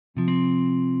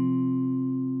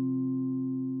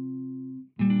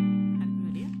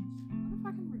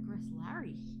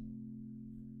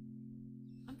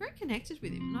connected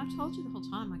with him, and I've told you the whole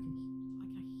time. I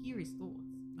hear his thoughts.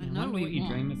 I Yeah, know wonder what you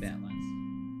wants. dream about, lads.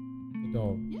 The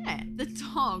dog. Yeah, the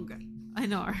dog. I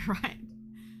know, right?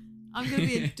 I'm going to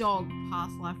be a dog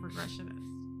past life regressionist.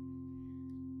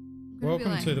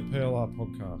 Welcome to the PLR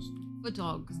podcast. For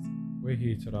dogs. We're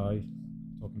here today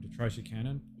talking to Tracy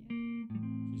Cannon.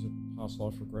 She's a past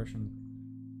life regression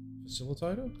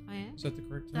facilitator. I am. Is that the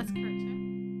correct term? That's correct, yeah.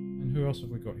 And who else have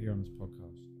we got here on this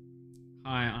podcast?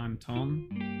 Hi, I'm Tom.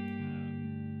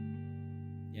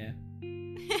 Yeah.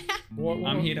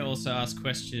 I'm here to also ask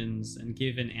questions and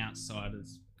give an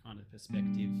outsider's kind of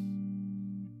perspective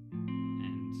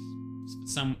and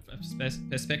some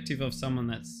perspective of someone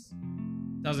that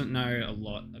doesn't know a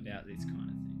lot about this kind of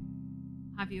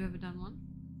thing. Have you ever done one?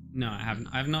 No, I haven't.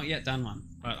 I've not yet done one,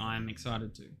 but I'm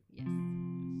excited to. Yes.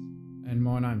 And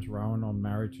my name's Rowan. I'm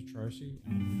married to Tracy,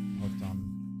 and I've done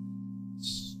a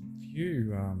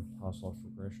few past life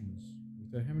regressions.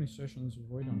 How many sessions have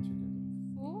we done together?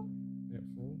 4. About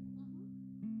 4.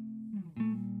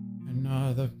 Mm-hmm. And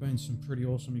they've been some pretty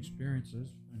awesome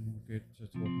experiences, and we'll get to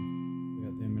talk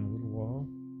about them in a little while.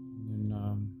 And then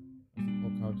as the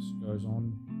podcast goes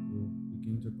on, we'll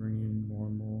begin to bring in more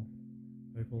and more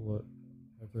people that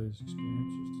have these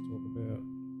experiences to talk about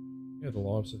the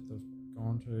lives that they've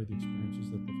gone to, the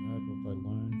experiences that they've had, what they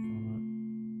learned from it,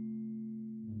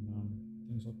 and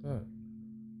things like that.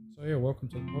 So yeah, welcome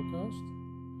to the podcast,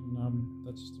 and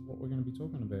that's what we're going to be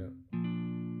talking about.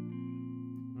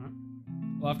 Alright.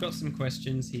 Well, I've got some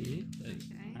questions here that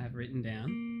I have written down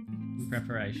in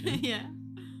preparation. Yeah.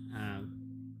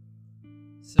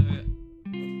 So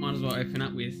might as well open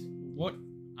up with, what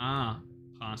are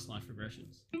past life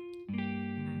regressions?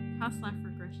 Past life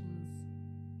regressions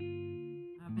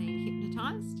are being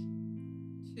hypnotized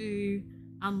to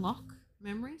unlock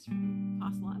memories from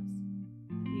past lives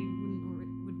that you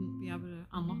wouldn't be able to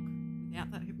unlock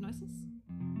without that hypnosis.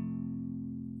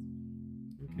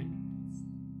 Okay.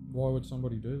 Why would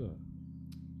somebody do that?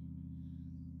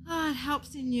 It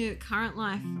helps in your current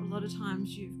life. A lot of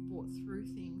times you've brought through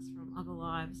things from other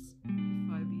lives,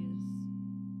 phobias,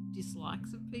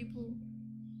 dislikes of people,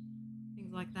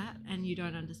 things like that, and you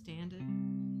don't understand it.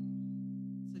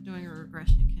 So doing a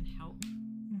regression can help.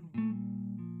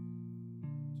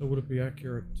 So would it be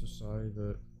accurate to say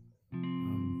that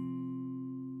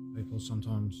people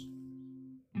sometimes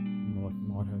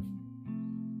might have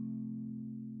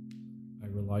a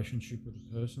relationship with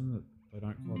a person that they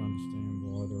don't quite understand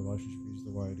why the relationship is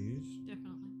the way it is?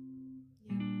 Definitely.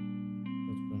 Yeah.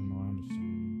 That's been my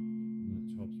understanding, and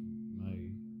it's helped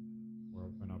me where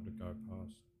I've been able to go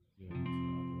past into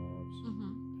other lives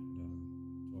Mm-hmm. and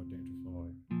to identify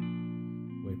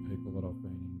where people that I've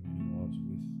been in many lives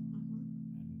with Mm-hmm.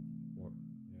 and what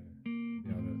be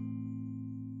able to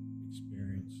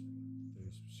experience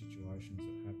these situations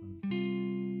that happen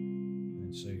and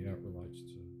then see how it relates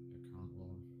to our current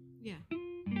life. Yeah.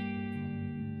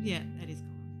 Common. Yeah, that is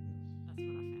common. That's what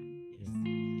I found. Yes.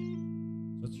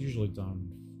 So it's usually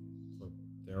done for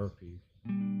therapy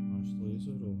mostly, is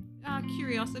it? Or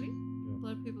Curiosity. yeah. A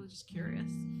lot of people are just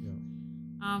curious. Yeah.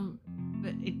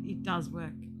 But it does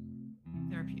work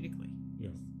therapeutically.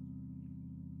 Yeah.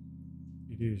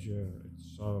 It is, yeah.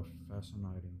 It's so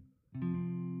fascinating.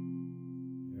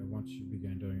 Yeah, once you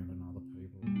began doing it on other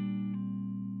people,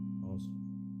 I was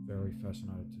very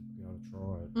fascinated to be able to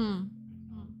try it. Mm.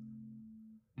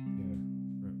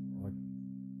 And like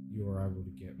you were able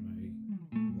to get me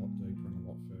a lot deeper and a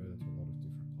lot further to a lot of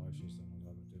different places than I was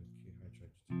able to do with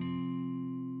QHHT. And,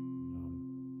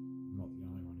 I'm not the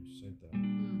only one who said that.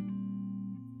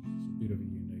 It's a bit of a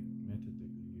unique method that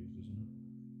you use, isn't it?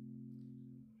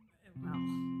 Well,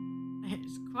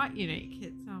 it's quite unique.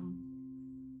 It's the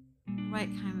way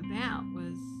it came about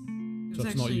was. So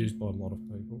it's not used by a lot of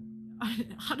people.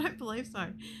 I don't believe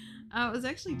so. It was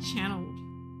actually channeled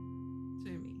to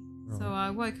me. Right. So I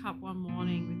woke up one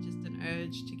morning with just an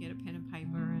urge to get a pen and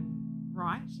paper and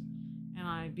write, and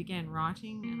I began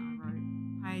writing, and I wrote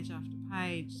page after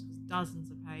page,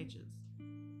 dozens of pages,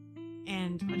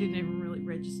 and I didn't even really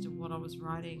register what I was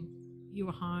writing. You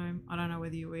were home. I don't know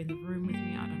whether you were in the room with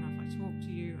me. I don't know if I talked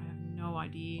to you. I have no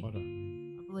idea. I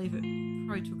don't. I believe it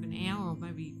probably took an hour or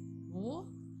maybe more.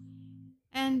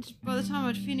 And by the time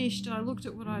I'd finished, I looked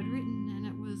at what I'd written, and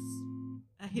it was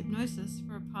a hypnosis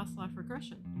for a past life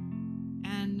regression.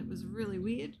 And it was really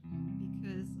weird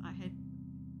because I had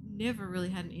never really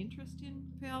had an interest in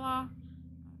PLR.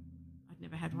 I'd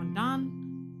never had one done.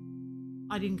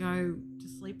 I didn't go to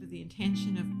sleep with the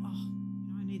intention of,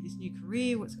 I need this new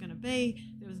career, what's going to be.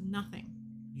 There was nothing.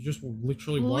 You just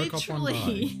literally woke up one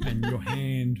day and your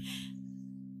hand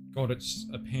got a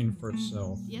pen for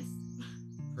itself. Yes.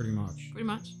 Pretty much. Pretty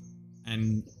much.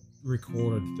 and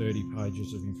recorded 30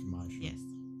 pages of information. Yes.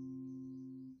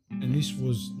 And this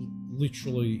was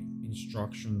literally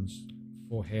instructions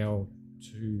for how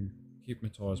to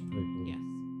hypnotize people. Yes.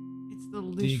 It's the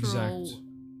The exact literal.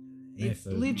 It's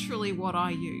method. literally what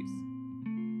I use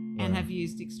and Wow. have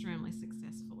used extremely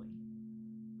successfully.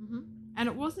 And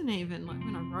it wasn't even like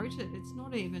when I wrote it. It's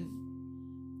not even.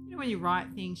 You know, when you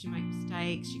write things, you make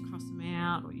mistakes, you cross them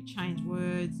out, or you change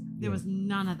words. There was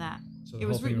none of that. So the It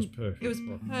whole was thing written. was perfect. It was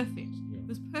right? perfect. Yeah. It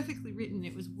was perfectly written.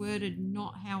 It was worded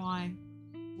not how I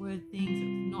word things. It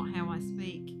was not how I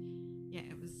speak. Yeah,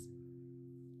 it was.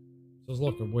 So it's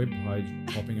like a web page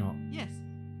popping up. Yes,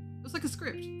 it was like a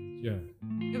script. Yeah.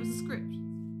 It was a script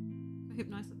for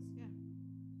hypnosis. Yeah.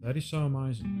 That is so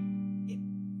amazing.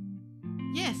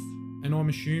 Yes. And I'm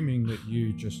assuming that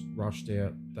you just rushed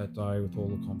out that day with all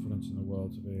the confidence in the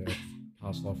world to be a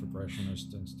past life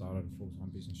regressionist and started a full-time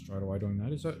business straight away doing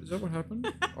that. Is that what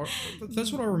happened?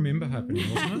 That's what I remember happening,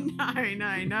 wasn't it?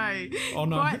 No. Oh,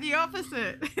 no. Quite the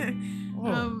opposite.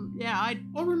 Yeah, I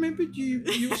remembered you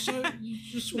were so, you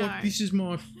just No. like, this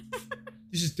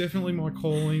is definitely my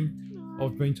calling. No.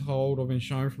 I've been told, I've been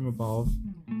shown from above,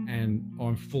 and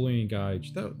I'm fully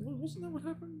engaged. Wasn't that what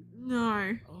happened?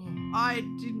 No. Oh. I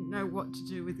didn't know what to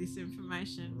do with this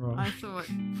information. Right. I thought,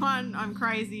 one, I'm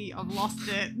crazy. I've lost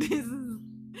it. This is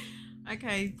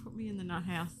okay. Put me in the nut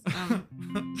house.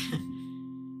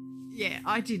 Yeah,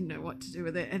 I didn't know what to do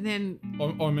with it, and then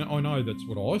I know that's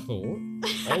what I thought.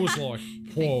 I was like,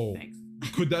 whoa, thanks.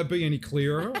 could that be any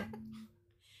clearer?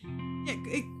 Yeah,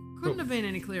 it couldn't have been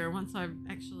any clearer once I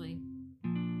actually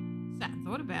sat and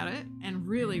thought about it and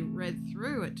really read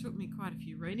through. It took me quite a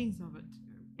few readings of it to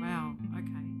go, wow,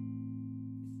 okay,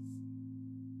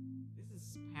 this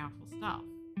is powerful stuff.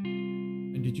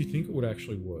 And did you think it would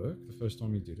actually work the first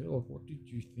time you did it? Like, what did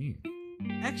you think?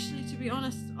 Actually, to be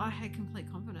honest, I had complete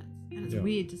confidence, and it's Yeah.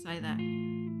 weird to say that.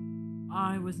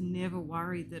 I was never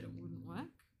worried that it wouldn't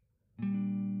work.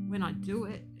 When I do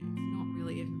it, it's not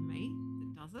really even me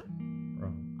that does it.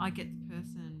 Right. I get the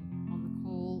person on the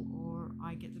call, or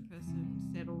I get the person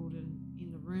settled and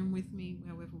in the room with me,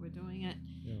 however we're doing it.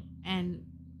 Yeah. And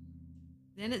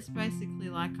then it's basically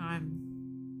like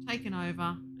I'm taken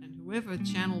over, and whoever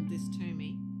channeled this to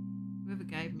me, whoever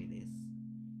gave me this,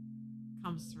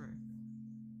 comes through.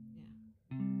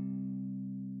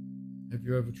 Have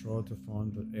you ever tried to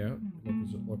find it out? Like,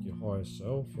 is it like your higher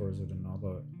self, or is it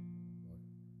another like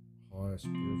higher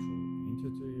spiritual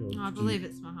entity? Or I believe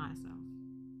it's my higher self.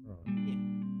 Right. Yeah.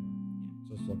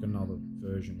 So it's like another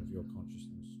version of your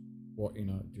consciousness, what in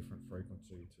a different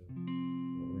frequency to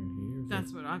what we're in here.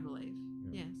 That's what I believe.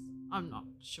 Yeah. Yes. I'm not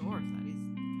sure if that is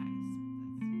the case,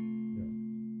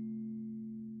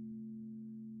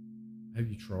 but Have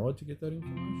you tried to get that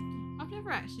information? I've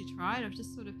never actually tried. I've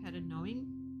just sort of had a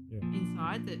knowing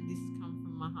inside that this has come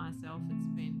from my higher self. It's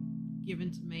been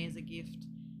given to me as a gift.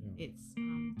 Yeah. It's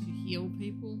to heal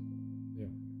people.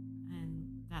 Yeah. And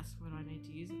that's what I need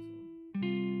to use it for.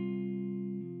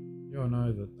 Yeah, I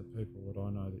know that the people that I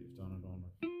know that you've done it on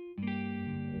have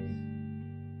all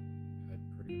had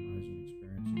pretty amazing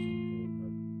experiences, and have all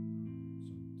had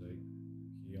some deep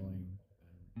healing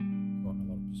and gotten a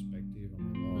lot of perspective on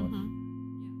their life.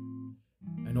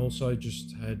 And also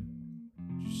just had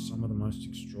some of the most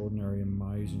extraordinary,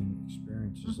 amazing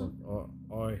experiences. Like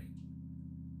I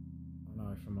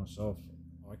know for myself,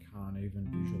 I can't even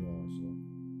visualize. Like,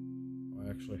 I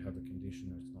actually have a condition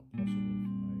that it's not possible for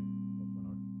me. Like, when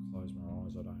I close my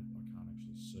eyes, I can't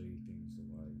actually see things the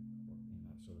way, like, in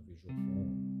that sort of visual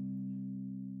form.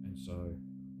 And so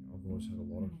I've always had a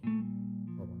lot of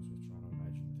problems with trying to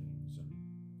imagine things and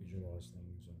visualize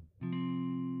things, and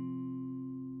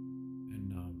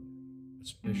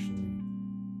especially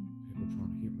people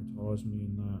trying to hypnotize me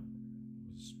in that,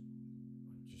 I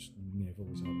just never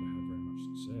was able to have very much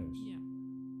success.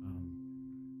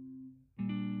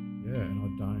 And I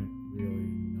don't really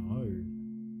know.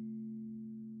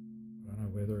 I don't know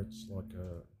whether it's like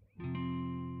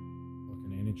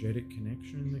an energetic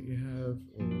connection that you have,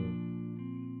 or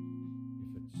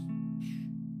if it's,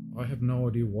 I have no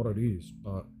idea what it is,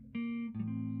 but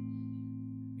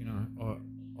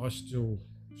I still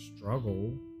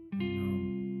struggle. If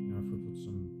we put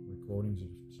some recordings of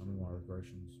some of my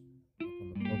regressions up on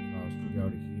the podcast, you'll be able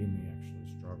to hear me actually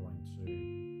struggling to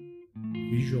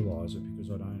visualize it, because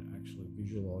I don't actually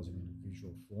visualize it in a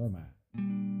visual format.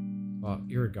 But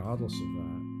irregardless of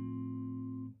that,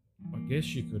 I guess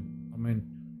you could, I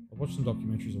watched some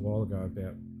documentaries a while ago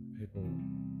about people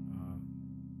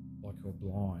like who are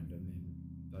blind, and then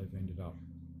they've ended up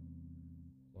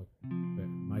like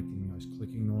making those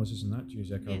clicking noises and that to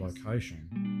use echolocation,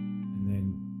 and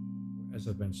then as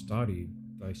they've been studied,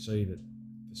 they see that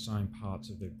the same parts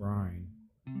of their brain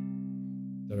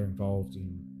that are involved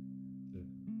in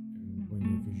when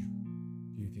you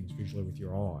view things visually with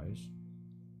your eyes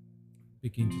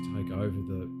begin to take over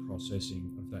the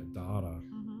processing of that data,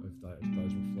 of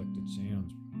those reflected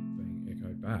sounds being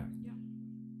echoed back. Yeah.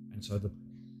 And so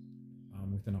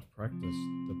with enough practice,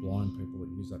 the blind people that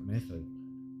use that method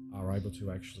are able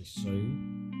to actually see,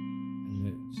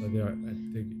 and so they're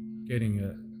getting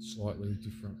a slightly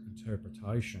different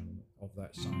interpretation of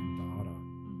that same data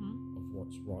of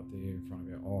what's right there in front of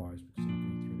their eyes, because they're not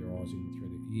getting through their eyes, even through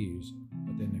their ears,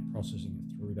 but then they're processing it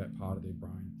through that part of their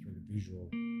brain, through the visual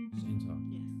center.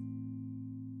 Yes.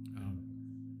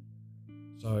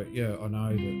 So yeah, I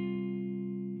know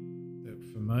that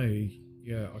for me,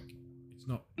 it's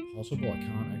not possible. I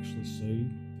can't actually see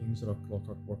things that I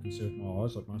can see with my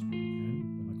eyes, like most people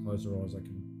can. When they close their eyes, they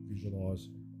can visualize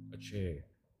a chair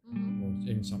or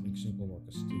even something simple like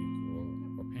a stick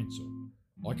or a pencil.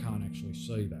 I can't actually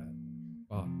see that,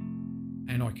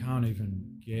 and I can't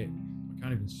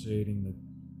even see it in the,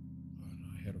 I don't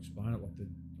know how to explain it, like the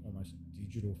almost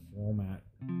digital format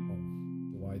of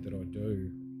the way that I do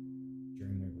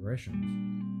during the regressions.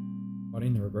 But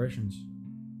in the regressions,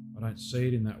 I don't see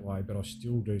it in that way, but I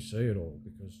still do see it all,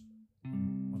 because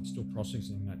I'm still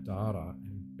processing that data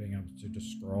and being able to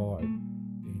describe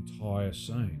the entire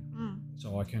scene.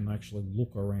 So I can actually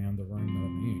look around the room that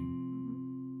I'm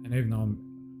in. And even though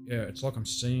it's like I'm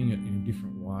seeing it in a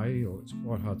different way, or it's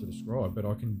quite hard to describe, but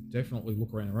I can definitely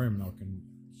look around the room and I can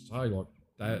say, like,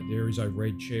 that there is a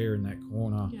red chair in that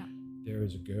corner. Yeah. There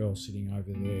is a girl sitting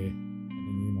over there. And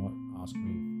then you might ask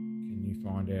me,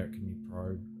 can you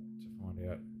probe to find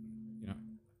out,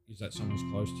 is that someone's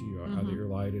close to you? Are they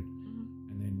related?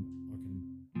 And then I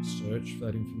can search for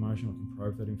that information. I can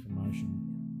probe that information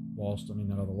whilst I'm in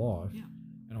that other life,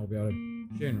 and I'll be able to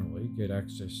generally get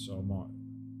access. So it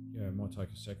might take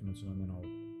a second or two, and then I'll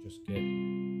just get, of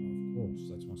course,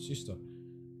 that's my sister.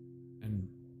 And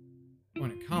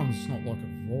when it comes, it's not like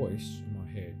a voice in my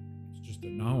head. It's just a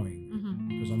knowing,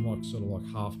 because I'm like sort of like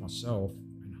half myself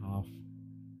and half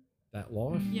that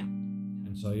life. Yeah.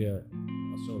 And so I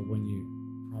sort of, when you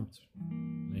prompt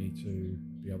me to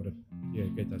be able to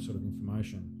get that sort of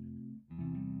information,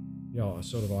 I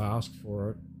ask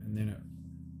for it, and then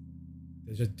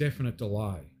there's a definite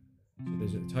delay.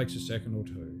 So it takes a second or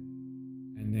two,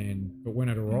 and then, but when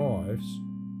it arrives,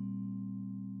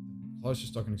 the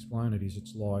closest I can explain it is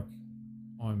it's like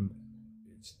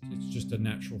it's just a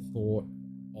natural thought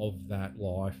of that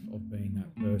life, of being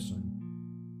that person.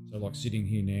 So like sitting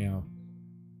here now,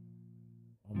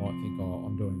 I might think,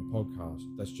 I'm doing a podcast.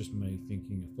 That's just me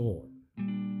thinking a thought.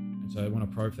 And so when I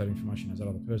probe that information as that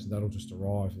other person, that'll just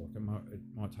arrive. Like it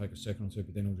might take a second or two,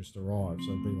 but then it'll just arrive.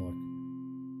 So it'll be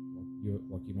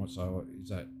like you might say, is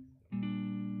that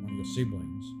one of your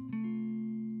siblings?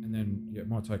 And then it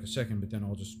might take a second, but then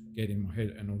I'll just get in my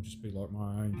head and it'll just be like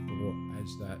my own thought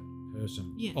as that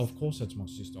person. Yes. Oh, of course that's my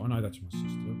sister. I know that's my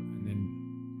sister.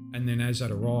 And then as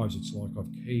that arrives, it's like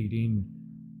I've keyed in.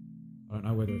 I don't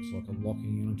know whether it's like a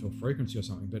locking in onto a frequency or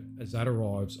something, but as that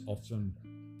arrives, often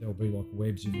there'll be like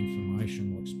webs of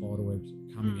information, like spider webs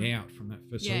coming out from that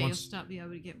first. Yeah, so you'll start be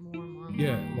able to get more and more. And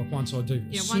yeah, more. like once I do,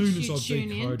 Yeah, as once soon as you I've tune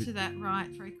decoded into that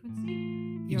right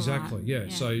frequency. exactly, right. yeah.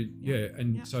 So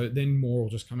so then more will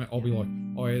just come out. I'll be like,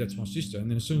 oh yeah, that's my sister, and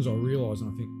then as soon as I realise and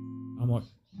I think, I'm like,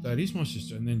 that is my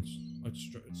sister, and then it's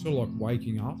sort of like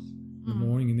waking up in the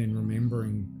morning and then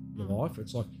remembering your life.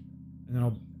 It's like, and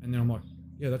then I'm like,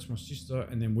 yeah, that's my sister,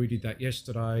 and then we did that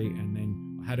yesterday, and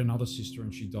then I had another sister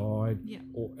and she died. Yeah.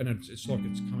 And it's like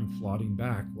it's coming flooding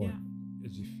back, like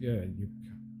as if you're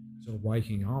sort of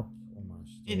waking up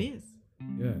almost. It is.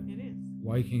 Yeah. It is.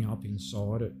 Waking up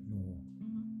inside it more.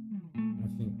 And I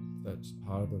think that's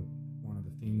part of one of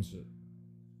the things that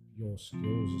your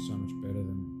skills are so much better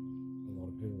than a lot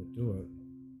of people that do it.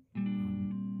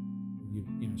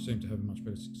 You seem to have a much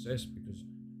better success because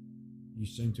you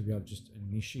seem to be able to just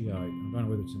initiate. I don't know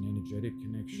whether it's an energetic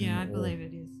connection. Yeah, I believe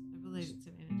it is. I believe it's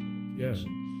an energetic connection.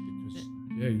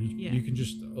 Because you can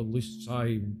just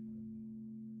say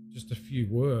just a few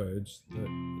words that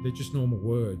they're just normal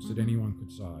words that anyone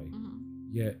could say.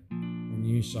 Yet when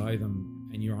you say them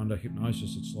and you're under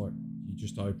hypnosis, it's like you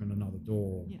just open another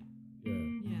door. Yeah.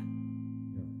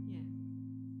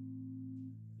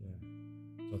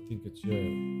 So I think it's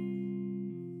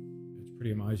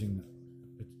pretty amazing that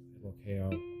like how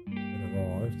it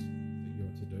arrived that you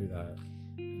were to do that.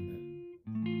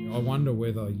 And that, I wonder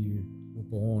whether you were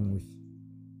born with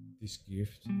this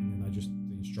gift and then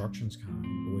the instructions came,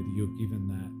 or whether you were given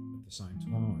that at the same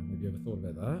time. Have you ever thought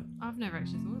about that? I've never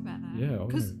actually thought about that. Yeah,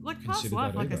 because like past considered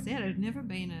life, that like I either. said, I'd never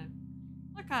been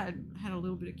I had a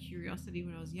little bit of curiosity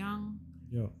when I was young,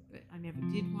 Yeah. but I never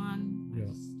did one. Yeah.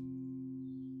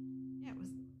 It was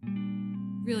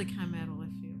really came out of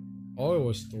left field. I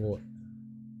always thought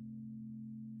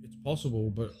it's possible,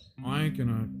 but I ain't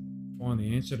gonna find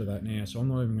the answer to that now, so I'm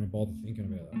not even gonna bother thinking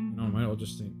about that. You know what I mean? I'll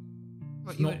just think.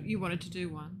 What it's you wanted to do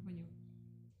one when you?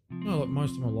 No, like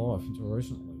most of my life until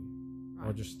recently, Right.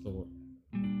 I just thought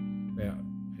about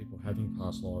people having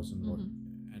past lives and like,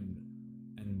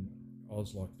 and I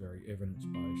was like very evidence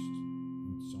based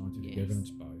and scientific Yes.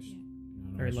 evidence based. Yeah. You know,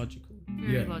 and I Very was- logical.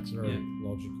 Very logical. Very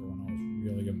logical, and I was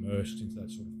really immersed into that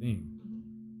sort of thing.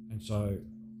 Mhm. And so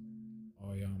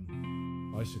I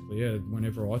basically, yeah,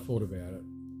 whenever I thought about it,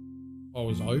 I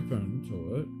was open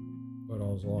to it, but I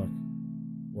was like,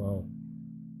 well,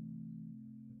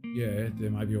 yeah, there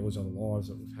may be all these other lives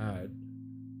that we've had,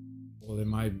 or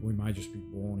we may just be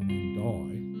born and then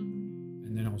die. Mhm.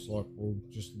 And then I was like, well,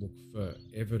 just look for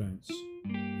evidence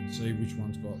and see which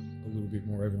one's got a little bit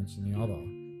more evidence than the other.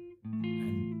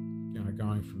 And, you know,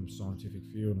 going from scientific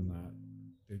field and that,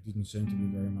 there didn't seem to be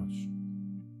very much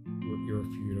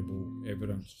irrefutable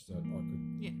evidence that I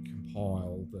could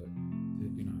compile that,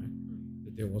 you know,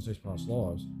 that there was these past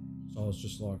lives. So I was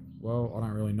just like, well, I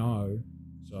don't really know.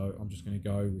 So I'm just going to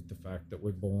go with the fact that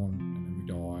we're born and then we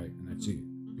die and that's it.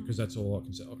 Because that's all I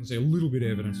can see. I can see a little bit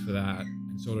of evidence for that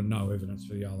and sort of no evidence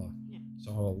for the other. Yeah.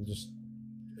 So I'll just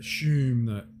assume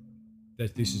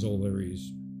that this is all there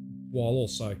is, while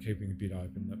also keeping a bit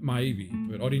open that maybe,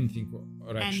 but I didn't think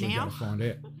I'd actually go to find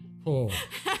out. Oh,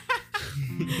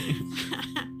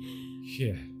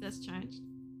 yeah. That's changed.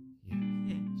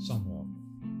 Yeah. Somewhat.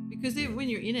 Because when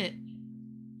you're in it,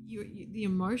 you the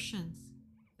emotions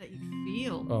that you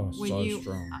feel when so you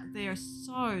strong. They are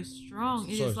so strong.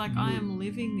 It So is like I am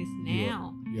living this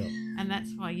now, Yeah. and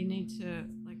that's why you need to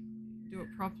like do it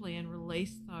properly and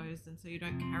release those, and so you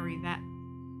don't carry that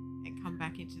and come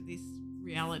back into this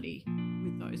reality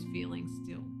with those feelings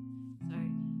still. So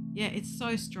yeah, it's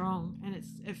so strong, and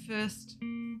it's at first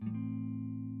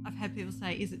I've had people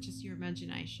say, "Is it just your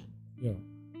imagination?" Yeah.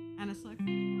 And it's like, oh,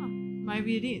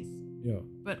 maybe it is. Yeah.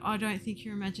 But I don't think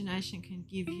your imagination can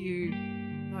give you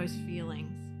those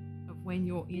feelings of when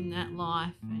you're in that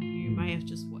life and you may have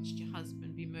just watched your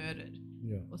husband be murdered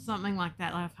Yeah. or something like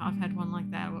that. I've had one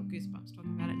like that. I've got goosebumps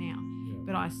talking about it now. Yeah.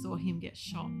 But I saw him get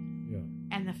shot. Yeah.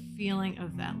 And the feeling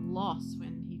of that loss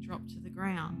when he dropped to the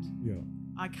ground, Yeah.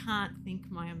 I can't think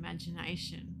my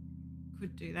imagination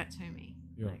could do that to me.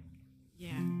 Yeah. Like,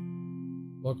 yeah.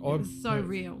 Like It was so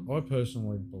real. I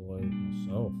personally believe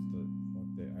myself that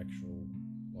like they're actual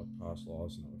like past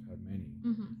lives and that we've had many.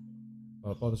 Mm-hmm.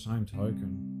 But by the same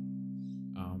token,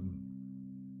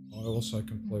 I also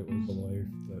completely believe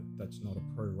that that's not a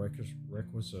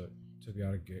prerequisite to be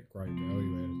able to get great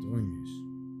value out of doing this.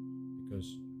 Because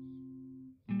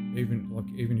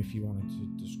even if you wanted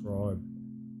to describe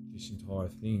this entire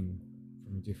thing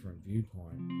from a different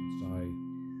viewpoint and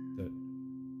say that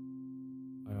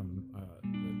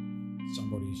that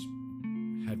somebody's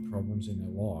had problems in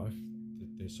their life,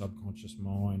 that their subconscious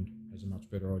mind has a much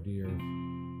better idea of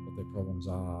what their problems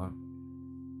are,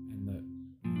 and that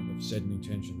they've set an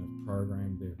intention, they've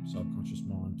programmed their subconscious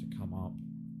mind to come up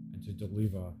and to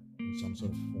deliver in some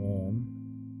sort of form,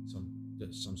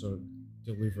 some sort of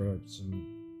deliver some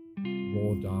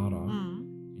raw data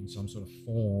in some sort of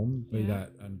form, be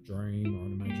that a dream or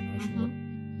an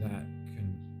imagination that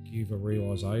can give a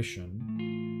realization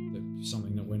that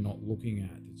something that we're not looking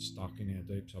at, that's stuck in our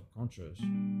deep subconscious.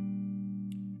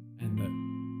 And that,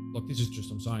 like, this is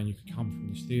just, I'm saying you could come from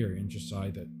this theory and just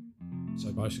say that,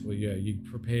 so basically, yeah, you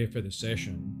prepare for the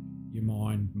session, your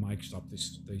mind makes up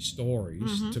these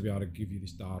stories to be able to give you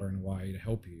this data in a way to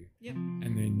help you. Yep.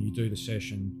 And then you do the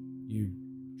session, you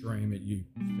dream it, you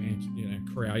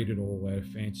create it all out of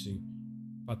fancy,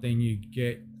 but then you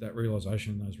get that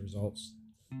realization, those results,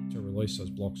 to release those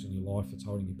blocks in your life that's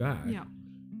holding you back. Yeah.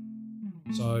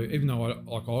 So even though I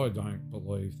don't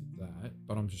believe that,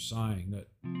 but I'm just saying that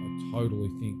I totally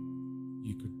think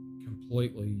you could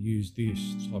completely use this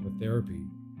type of therapy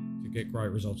to get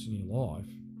great results in your life,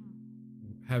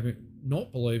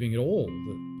 not believing at all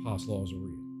that past lives are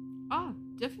real. Oh,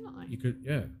 definitely. You could,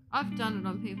 yeah. I've done it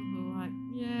on people who are like,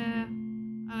 yeah,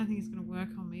 I don't think it's going to work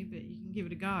on me, but you can give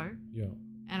it a go. Yeah.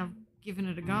 And I've given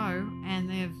it a go, and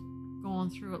they've gone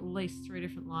through at least 3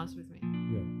 different lives with me.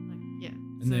 Yeah. Like, yeah.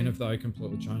 And then if they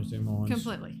completely change their minds.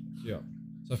 Completely. Yeah.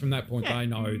 So from that point, they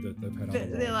know that they've had other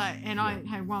They're like, lives. and I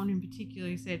had one in particular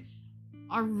who said,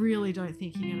 I really don't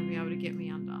think you're going to be able to get me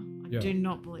under. I do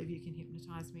not believe you can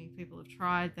hypnotize me. People have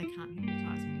tried, they can't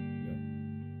hypnotize me.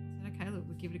 look,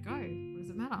 we'll give it a go. What does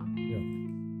it matter? Yeah.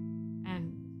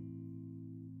 And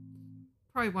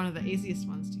probably one of the easiest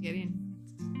ones to get in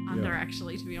under, Yeah.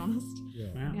 actually, to be honest. Yeah.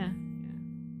 Wow. Yeah.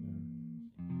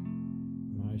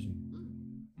 Amazing.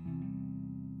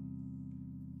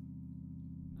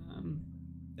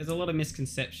 There's a lot of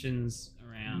misconceptions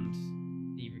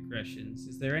around the regressions.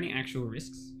 Is there any actual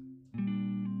risks?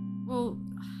 Well,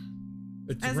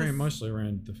 It's As a around, s- mostly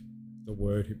around the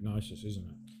word hypnosis, isn't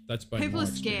it? That's been people my are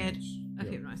scared experience. of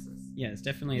Yeah. hypnosis. Yeah, it's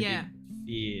definitely a Yeah. big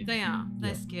fear. They are.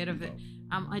 They're Yeah. scared of it.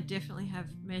 I definitely have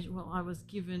I was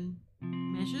given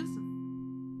measures of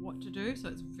what to do, so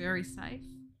it's very safe.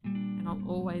 And I'll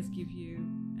always give you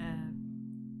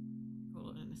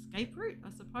call it an escape route, I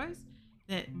suppose,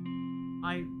 that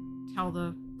I tell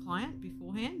the client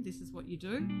beforehand, this is what you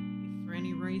do. If for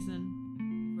any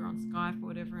reason, if we're on Skype or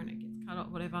whatever and it gets cut off,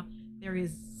 whatever, there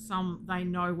is they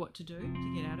know what to do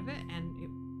to get out of it, and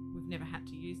we've never had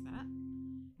to use that.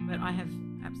 But I have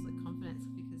absolute confidence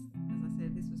because, as I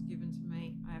said, this was given to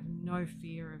me. I have no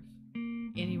fear of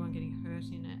anyone getting hurt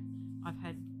in it. I've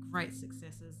had great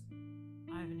successes.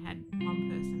 I haven't had one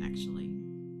person actually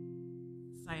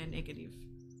say a negative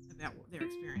about what their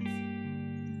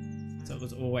experience. So it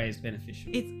was always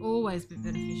beneficial. It's always been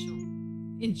beneficial,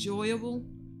 enjoyable,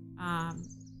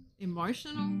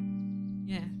 emotional.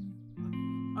 Yeah,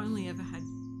 I've only ever had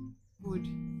good.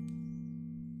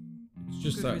 It's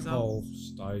just Good that results. whole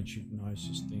stage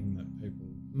hypnosis thing that people.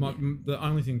 The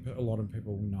only thing a lot of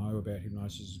people know about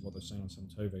hypnosis is what they've seen on some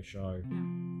TV show. Yeah.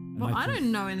 And Well, they I think-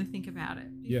 don't know anything about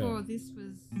it Yeah. before this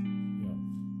was. Yeah.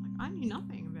 Like, I knew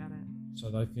nothing about it. So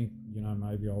they think,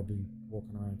 maybe I'll be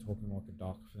walking around talking like a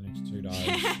duck for the next 2 days.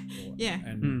 Or, Yeah.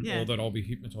 And Yeah. or that I'll be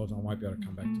hypnotised and I won't be able to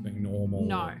come back to being normal.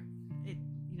 No, or-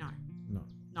 no,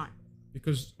 No.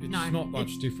 Because it's No, not much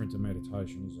it's- different to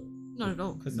meditation, is it? not at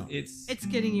all. Because No. it's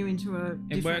Getting you into a.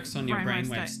 different works on your brainwave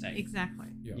brainwave state. Exactly.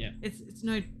 Yeah. Yeah. It's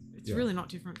Yeah. really not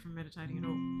different from meditating at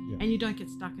all. Yeah. And you don't get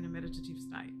stuck in a meditative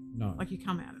state. No. Like you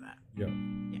come out of that. Yeah.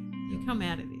 You Yeah. come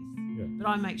out of this. Yeah. But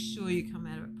I make sure you come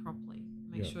out of it properly.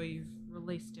 Make Yeah. sure you've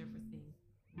released everything.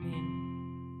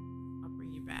 Then I'll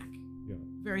bring you back. Yeah.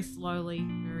 Very slowly,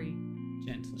 very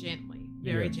gently.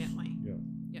 very Yes. gently. Yeah.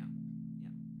 Yeah.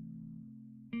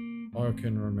 I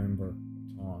can remember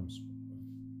times of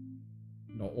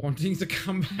not wanting to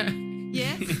come back.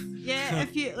 Yes, yeah.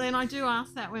 And I do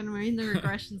ask that when we're in the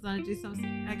regressions, and I do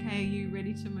something. Okay, are you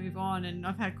ready to move on? And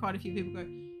I've had quite a few people go,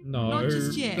 No. not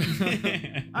just yet.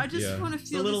 I just Yeah. want to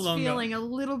feel little this longer. feeling a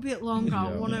little bit longer.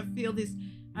 I Yeah. want to feel this.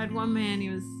 I had one man, he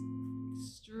was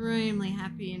extremely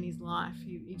happy in his life.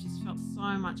 He just felt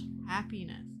so much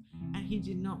happiness, and he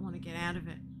did not want to get out of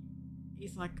it.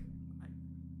 He's like,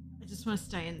 I just want to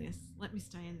stay in this. Let me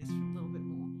stay in this for a little bit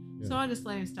more. Yeah. So I just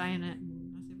let him stay in it,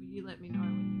 and I said, will you let me know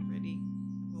when you're ready,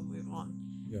 and we'll move on.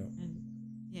 Yeah. And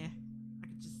yeah, I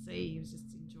could just see he was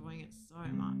just enjoying it so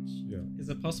much. Yeah. Is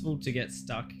it possible to get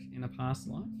stuck in a past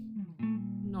life?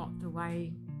 Not the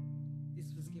way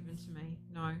this was given to me,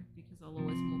 no, because I'll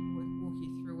always walk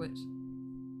you through it.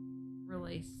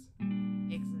 Release,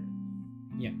 exit.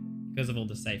 Yeah, because of all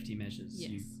the safety measures Yes,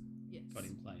 you yes, got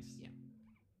in place. Yeah.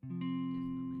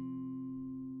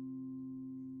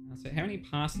 definitely. So how many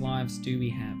past lives do we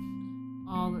have?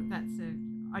 Oh,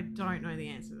 I don't know the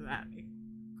answer to that. It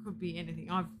could be anything.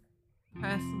 I've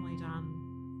personally done.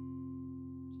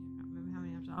 I can't remember how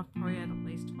many I've done. I've probably had at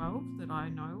least 12 that I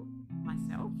know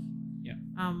myself. Yeah.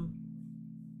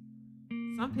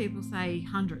 Some people say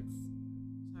hundreds,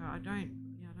 so I don't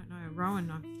know. Rowan,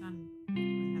 I've done.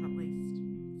 We've had at least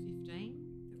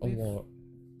 15 that A we've lot.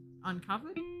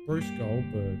 uncovered. Bruce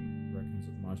Goldberg reckons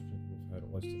that most people have had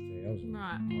at least 1,000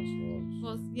 Right. past lives.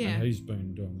 Well, yeah, And he's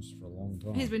been doing this for a long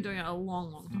time. he's been doing it a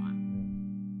long, long time.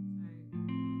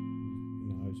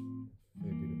 He knows a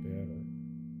fair bit about it.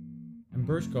 And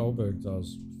Bruce Goldberg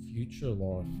does future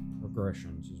life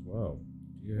progressions as well.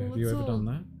 Well, Have you it's ever all- done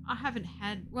that? I haven't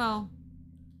had. Well,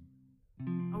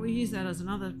 I will use that as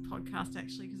another podcast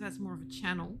actually, because that's more of a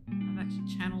channel. I've actually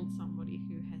channeled somebody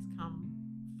who has come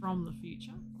from the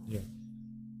future. Yeah.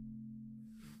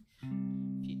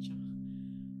 Future.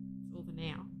 It's all the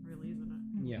now, really, isn't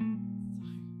it? Yeah.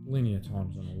 So, Linear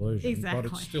time's an illusion, but Exactly.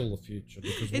 it's still the future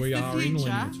because It's we the are in future.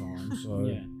 linear time, so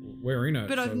Yeah. we're in it.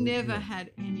 but I've so, never yeah.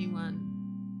 had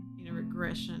anyone in a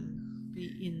regression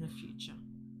be in the future.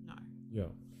 No. Yeah.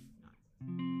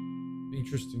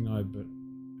 Interesting though, but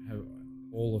how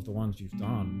all of the ones you've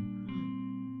done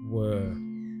Mm. were,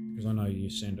 because I know you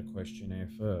send a questionnaire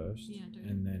first, Yeah, I do.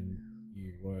 and then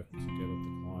you work together with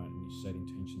the client and you set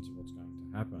intentions of what's going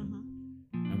to happen.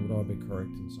 Mhm. And would I be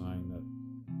correct in saying that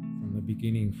from the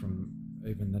beginning, from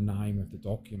even the name of the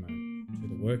document, to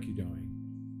the work you're doing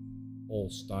all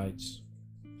states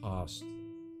past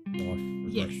life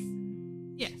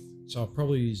regression. Yes. So it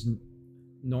probably is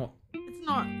not. It's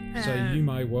not. So you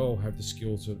may well have the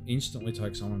skill to instantly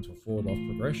take someone to a forward life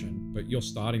progression, but you're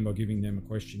starting by giving them a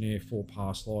questionnaire for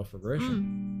past life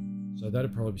regression. So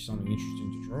that'd probably be something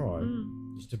interesting to try,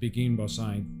 is to begin by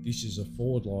saying, this is a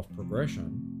forward life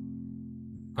progression.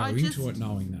 Go into it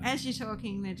knowing that. As you're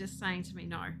talking, they're just saying to me,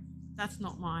 no, that's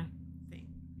not my thing.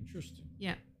 Interesting.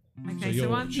 Yeah. Okay,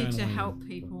 so I'm here to help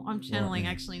people. I'm channeling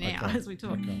actually now as we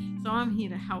talk. Okay. So I'm here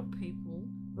to help people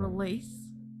release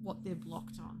what they're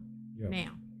blocked on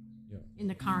now, in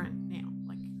the current now,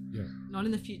 like not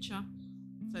in the future.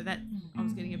 So that I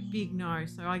was getting a big no,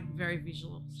 so I'm very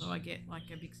visual. So I get like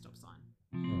a big stop sign.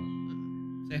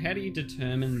 Right. So how do you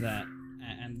determine that,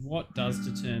 and what does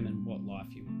determine what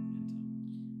life you will enter?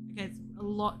 Okay, it's a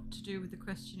lot to do with the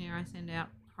questionnaire I send out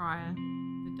prior,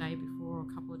 the day before or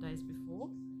a couple of days before.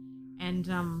 And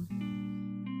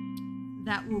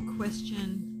that will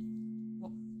question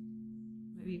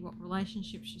what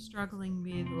relationships you're struggling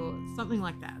with or something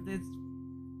like that. There's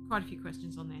quite a few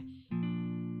questions on there.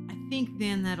 I think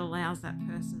then that allows that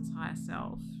person's higher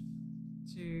self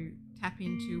to tap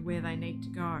into where they need to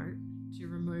go to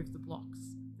remove the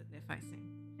blocks that they're facing.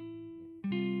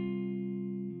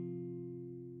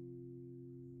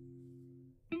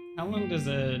 How long does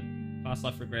a past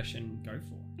life regression go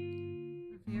for?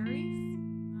 It varies.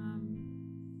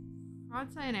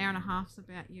 I'd say an hour and a half's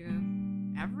about your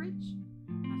average.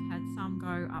 I've had some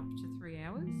go up to 3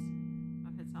 hours.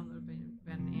 I've had some that have been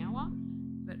about an hour.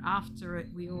 But after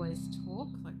it, we always talk,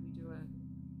 like we do a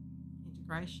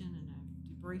integration and a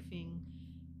debriefing.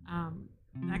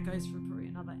 That goes for probably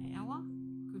another hour,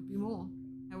 could be more,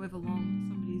 however long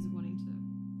somebody's wanting to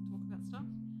talk about stuff.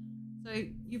 So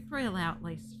you probably allow at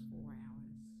least 4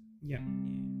 hours. Yeah.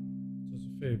 So it's a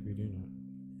fair bit in it.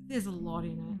 There's a lot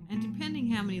in it, and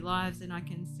depending how many lives, then I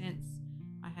can sense,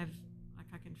 I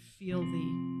can feel the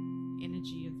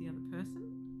energy of the other person,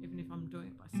 even if I'm doing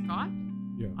it by Skype.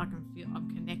 Yeah. I can feel I'm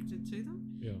connected to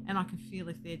them, and I can feel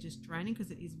if they're just draining,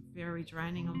 because it is very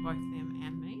draining on both them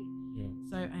and me. Yeah.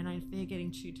 So, and if they're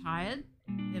getting too tired,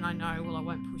 then I know, well, I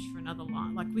won't push for another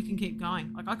line. Like we can keep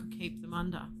going. Like I could keep them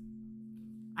under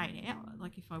 8 hours.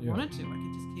 Like if I wanted to, I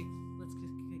could just keep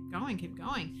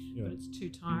going. Yeah. But it's too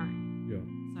tiring. Yeah.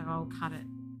 So I'll cut it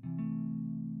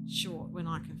short when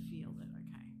I can feel that,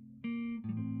 okay,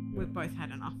 we've both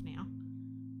had enough now.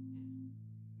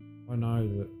 I know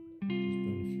that there's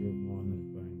been a few of mine that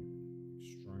have been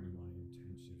extremely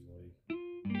intensively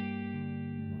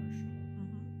emotional.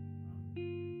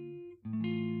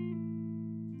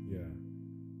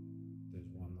 There's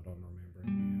one that I'm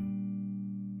remembering now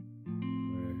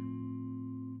where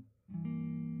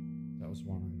that was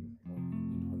one in the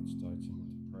United States in the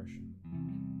Depression.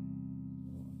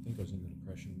 Well, I think I was in the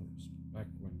Depression. It was back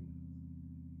when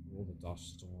all the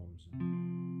dust storms and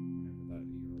whenever that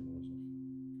era was.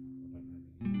 I don't know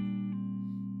the years.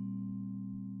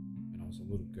 And I was a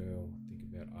little girl, I think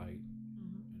about 8.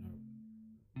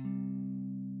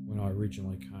 And when I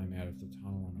originally came out of the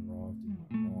tunnel and arrived in my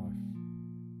life,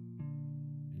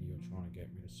 and you were trying to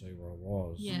get me to see where I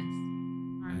was. Yes,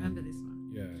 I remember this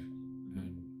one. Yeah,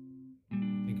 and I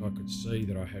think I could see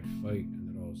that I had feet and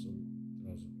that I was a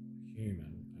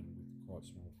human and with quite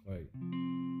small feet,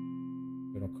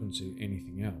 but I couldn't see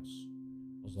anything else.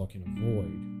 I was like in a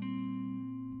void,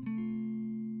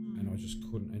 and I just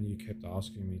couldn't. And you kept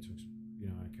asking me to,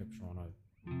 I kept trying to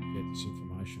get this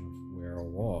information of where I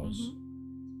was.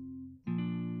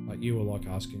 Like you were like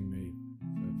asking me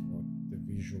for like the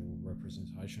visual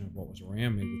representation of what was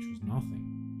around me, which was nothing.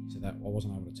 So that I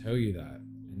wasn't able to tell you that.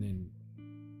 And then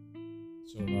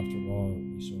sort of after a while,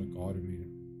 we sort of guided me to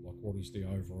like, what is the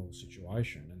overall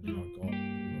situation? And then I got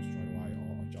pretty well straight away,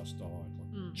 I just died.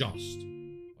 Like I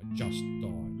just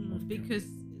died. Like, because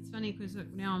it's funny because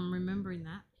now I'm remembering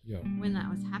that. Yeah. When that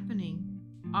was happening,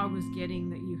 I was getting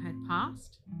that you had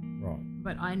passed. Right.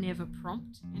 But I never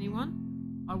prompt anyone.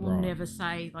 I will never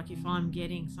say, like, if I'm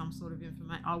getting some sort of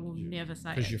information, I will never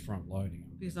say it. Because you're front loading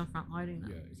them. Because I'm front loading them.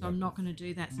 Yeah, exactly. So I'm not going to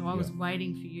do that. So I was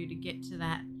waiting for you to get to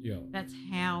that. Yeah. That's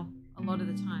how a lot of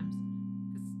the times,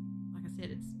 because like I said,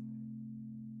 it's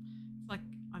like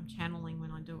I'm channeling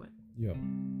when I do it. Yeah.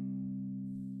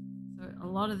 So a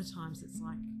lot of the times it's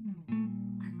like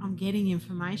I'm getting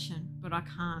information, but I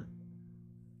can't.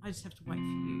 I just have to wait for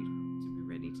you to be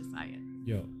ready to say it.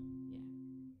 Yeah.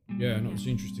 Yeah, and it was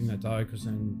interesting that day because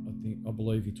then I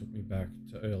believe you took me back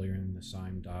to earlier in the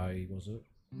same day, was it?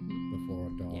 Before I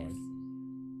died. Yes.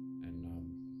 And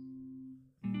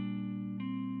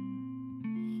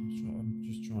I'm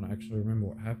just trying to actually remember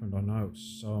what happened. I know it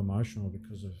was so emotional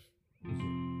because of, was it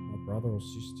my brother or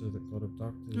sister that got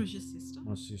abducted? It was your sister?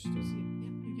 My sister. It was your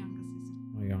younger sister.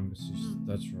 My younger sister,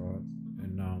 that's right.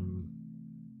 And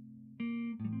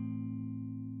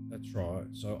that's right.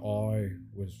 So I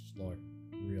was like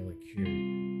really cute,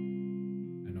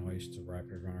 and I used to wrap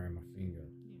everyone around my finger.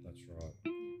 That's right.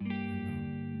 And,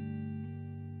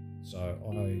 so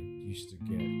I used to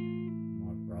get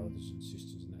my brothers and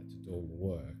sisters and that to do all the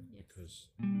work because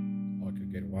I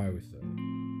could get away with it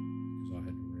because I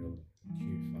had a real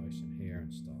cute face and hair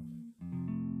and stuff.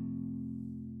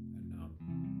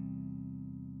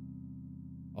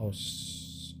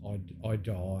 And I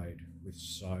died with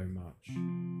so much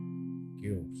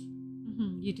guilt.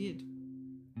 You did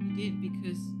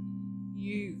because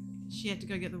she had to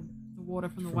go get the water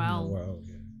from the well.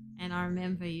 Yeah. And I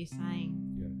remember you saying,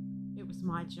 it was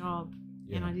my job,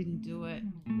 and I didn't do it.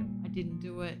 Yeah. I didn't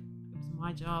do it. It was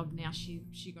my job. Now she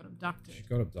got abducted. She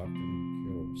got abducted and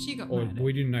killed. She got murdered.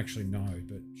 We didn't actually know,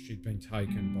 but she'd been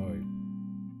taken by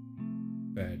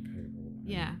bad people.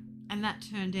 Yeah, and that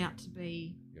turned out to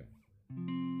be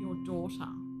your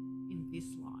daughter in this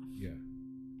life. Yeah.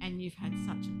 And you've had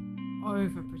such an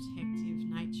overprotective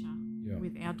nature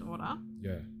with our daughter.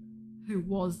 Yeah. Who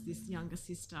was this younger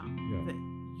sister that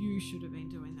you should have been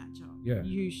doing that job. Yeah.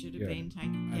 You should have been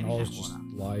getting that water. And I was just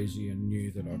lazy and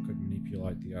knew that I could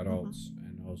manipulate the adults,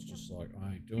 and I was just like,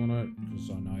 I ain't doing it because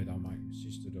I know they'll make my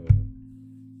sister do it.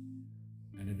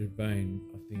 And it had been,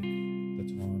 I think, the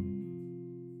time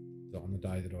that on the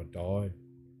day that I died,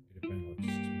 it had been like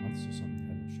 6 months or something,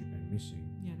 hadn't she been missing?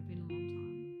 Yeah, it had been a long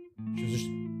time. She was just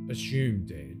assumed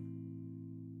dead.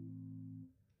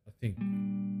 I think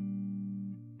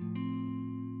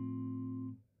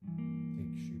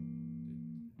she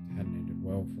hadn't ended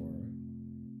well for her.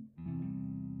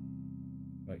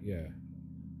 But yeah,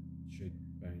 she'd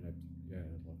been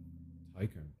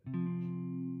taken,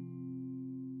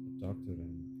 abducted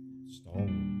and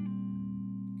stolen,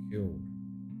 killed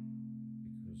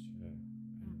because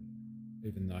and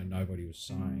even though nobody was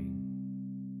saying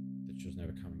that she was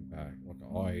never coming back, like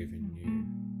I even knew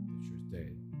that she was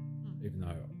dead, even though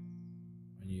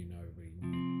I knew nobody knew,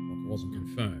 like it wasn't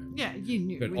confirmed. Yeah, you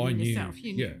knew, but within I knew, yourself,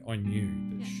 you knew. Yeah, I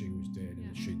knew that she was dead and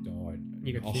that she died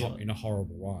in a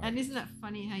horrible way. And isn't it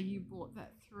funny how you brought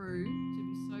that through to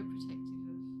be so protective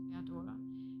of our daughter,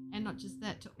 and not just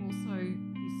that, to also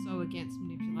be so against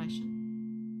manipulation.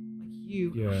 Like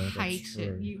you hate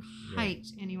it. You hate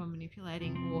anyone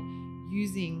manipulating or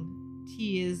using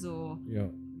tears or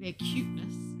their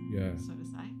cuteness, so to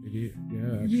say. It is,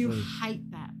 actually, you hate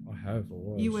that. I have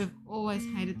always. You have always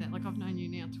hated that. Like I've known you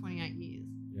now 28 years.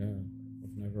 Yeah,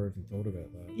 I've never even thought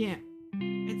about that. Yeah,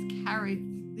 it's carried.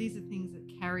 These are things that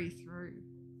carry through.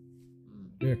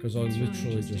 Yeah, because I literally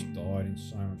really just died in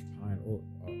so much pain.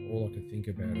 All I could think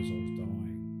about as I was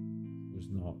dying was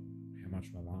not how much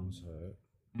my lungs hurt,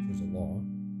 which was a lot.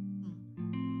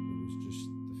 It was just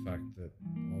the fact that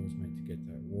I was meant to get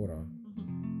that water.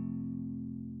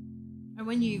 And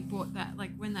when you brought that,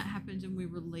 like when that happened and we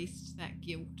released that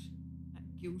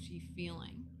guilty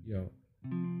feeling,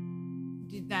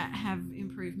 did that have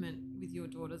improvement with your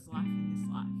daughter's life in this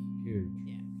life? Huge.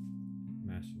 Yeah.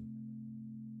 Massive.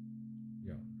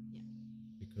 Yeah. Yeah.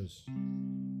 Because,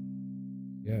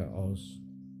 I was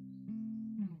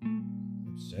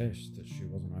obsessed that she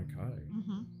wasn't okay.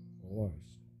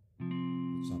 Always.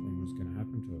 That something was going to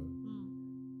happen to her.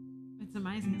 It's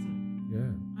amazing, isn't it?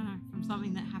 Yeah. I know, from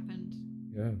something that happened.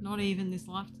 Yeah. Not even this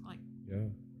life, like. Yeah.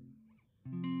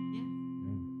 Yeah.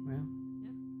 Wow.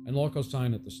 Yeah. And like I was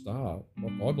saying at the start,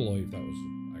 like I believe that was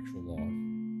the actual life.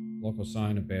 Like I was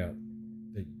saying about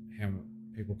how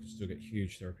people can still get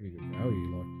huge therapeutic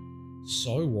value. Like,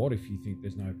 so what if you think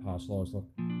there's no past lives? Like,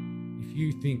 if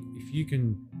you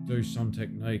can do some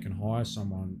technique and hire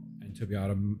someone and to be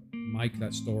able to make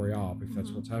that story up, if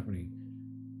that's what's happening,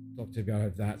 like to be able to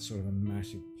have that sort of a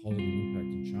massive positive impact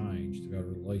and change, to be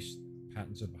able to release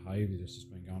patterns of behaviour that's just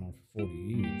been going on for 40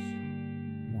 years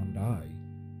in one day.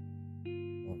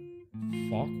 Like,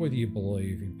 fuck whether you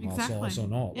believe in past lives or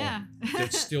not. Yeah. Like,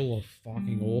 it's still a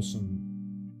fucking awesome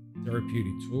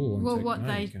therapeutic tool and technique. What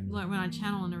they, like when I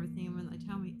channel and everything, and when they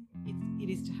tell me it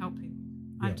is to help people.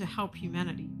 I'm to help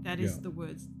humanity. That is the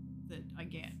words that I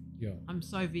get. Yeah. I'm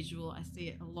so visual. I see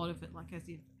it, a lot of it, like as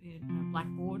if in a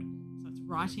blackboard. So it's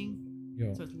writing.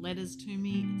 Yeah. So it's letters to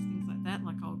me. It's things like that.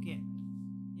 Like I'll get,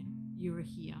 you are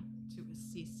here to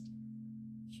assist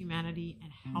humanity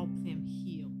and help them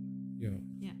heal. Yeah.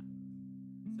 Yeah.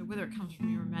 So whether it comes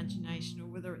from your imagination or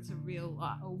whether it's a real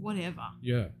or whatever.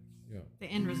 Yeah. Yeah. The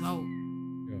end result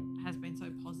has been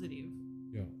so positive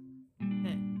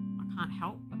that I can't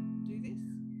help but do this.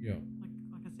 Yeah.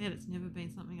 Like I said, it's never been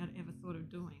something I'd ever thought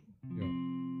of doing. Yeah.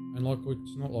 And like,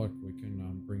 it's not like we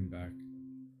can bring back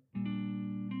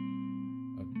an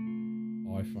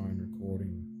iPhone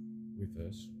recording with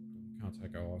us. We can't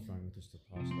take our iPhone with us to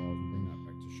past lives and bring that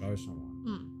back to show someone.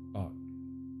 But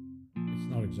it's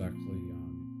not exactly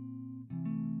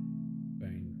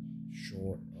being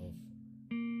short of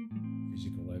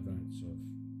physical evidence of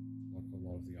like a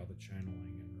lot of the other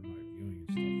channeling and remote viewing and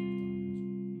stuff we've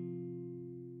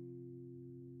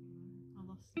done, I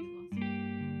lost you.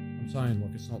 I'm saying,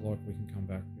 like, it's not like we can come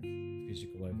back with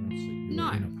physical evidence that you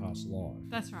were in a past life.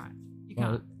 That's right. You But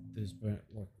can't. there's been,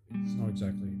 like, it's not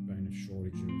exactly been a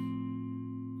shortage of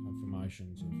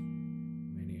confirmations of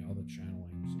many other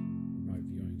channelings and remote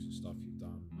viewings and stuff you've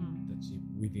done that's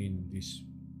within this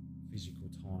physical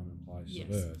time and place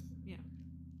of Earth. Yeah.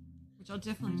 Which I'll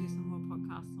definitely do some more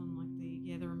podcasts on, like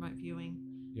the remote viewing.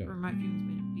 Yeah. The remote viewing's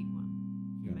been a big one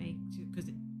for me too, because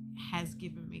it has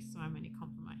given me so many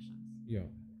confirmations. Yeah.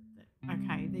 That,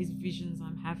 okay, these visions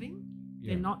I'm having,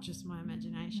 they're not just my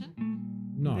imagination.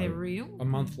 No, they're real. A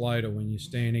month later, when you're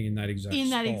standing in that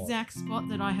exact spot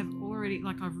that I have already,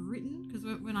 like, I've written, because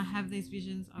when I have these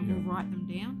visions, I will write them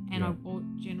down, and I will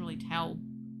generally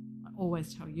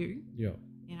always tell you. Yeah.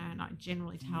 You know, and I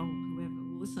generally tell whoever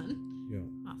will listen. Yeah.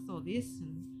 I saw this,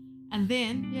 and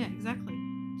then exactly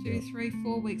 2, 3,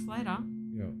 4 weeks later,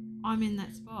 I'm in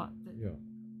that spot that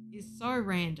is so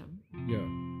random. Yeah.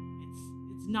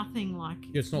 It's nothing like.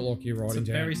 It's not like you're writing it's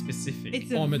down. very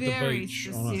specific. I'm at the beach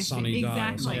on a sunny day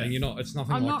or something. You're not. It's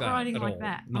nothing I'm like not that writing at like all.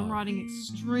 that. No. I'm writing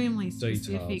extremely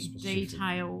specific, specific.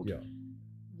 detailed.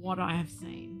 What I have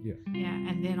seen. Yeah.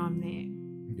 And then I'm there.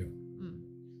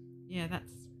 Yeah.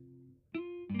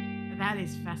 That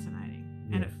is fascinating.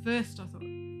 And at first I thought,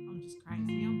 I'm just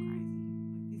crazy. I'm crazy.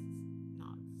 Like, this is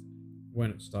nuts.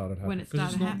 When it started happening.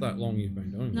 Because it's not that long you've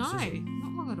been doing no, this, is it?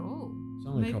 not long at all. It's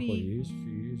only a couple of years, a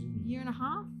few years. A year and a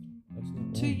half. That's not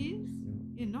long. 2 years.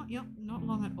 Yeah. Not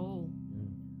long at all.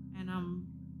 Yeah. And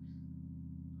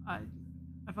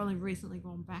I've only recently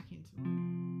gone back into it.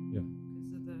 Yeah.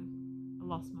 Because of I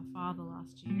lost my father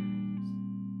last year, and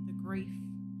the grief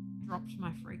dropped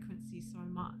my frequency so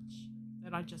much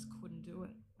that I just couldn't do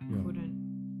it. I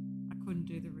couldn't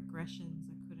do the regressions.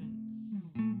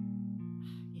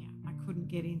 I couldn't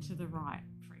get into the right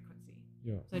frequency.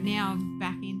 Yeah. So now I'm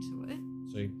back into it.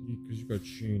 So because you've got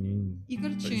to tune in. You've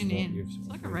got to tune in. It's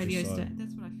like a radio station. station.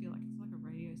 That's what I feel like. It's like a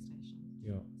radio station.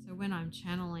 Yeah. So when I'm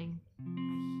channeling, I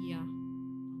hear.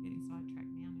 I'm getting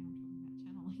sidetracked now.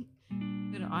 Now I'm talking about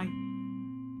channeling, but I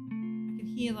can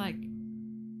hear like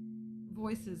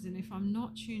voices, and if I'm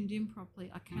not tuned in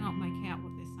properly, I cannot make out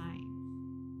what they're saying.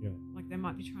 Yeah. Like they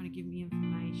might be trying to give me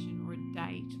information or a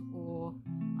date, or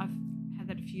I've had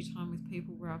that a few times with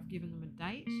people where I've given them a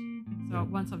date. So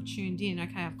once I've tuned in,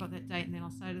 okay, I've got that date, and then I'll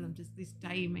say to them, does this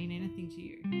day mean anything to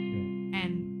you? Yeah.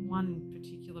 And one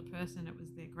particular person, it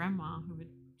was their grandma who had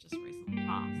just recently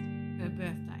passed, her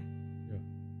birthday. Yeah.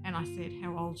 And I said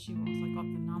how old she was. I got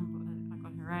the number, I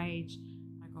got her age,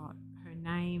 I got her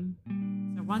name.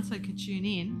 So once I could tune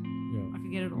in, I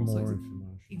could get it all. More So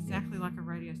information. exactly like a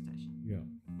radio station. Yeah.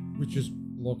 Which is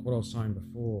like what I was saying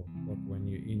before, like when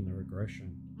you're in the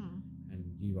regression and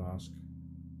you ask,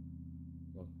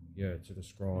 like, to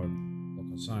describe, like I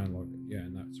was saying, like,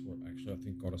 and that's what actually I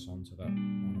think got us onto that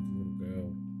one of the little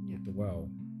girl with the well,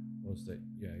 was that,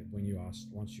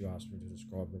 once you asked me to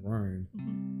describe the room,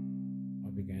 I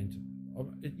began to,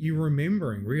 you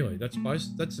remembering, really, that's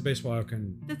the best way I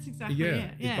can. That's exactly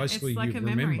it. Yeah, basically it's like you a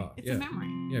memory. remember. It's a memory.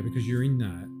 Yeah, because you're in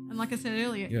that. And like I said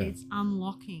earlier, it's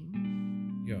unlocking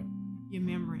your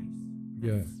memories.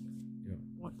 That's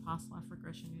what past life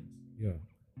regression is. Yeah.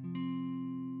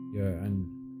 Yeah, and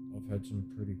I've had some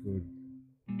pretty good.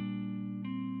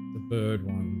 The bird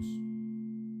ones,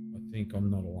 I think I'm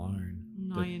not alone.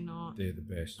 No, you're not. They're the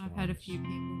best. I've had a few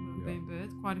people who have been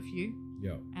birds, quite a few.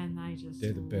 Yeah. And they just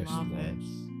they're the best love ones. it.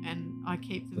 And I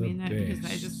keep them in there because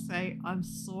they just say, I'm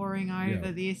soaring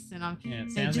over this, and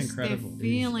it sounds incredible. They're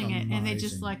feeling it, and they're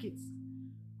just like,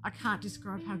 I can't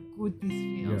describe how good this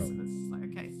feels. And it's just like,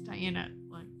 okay, stay in it.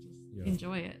 Like, just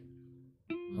enjoy it.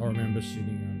 I remember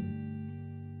sitting on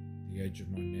the edge of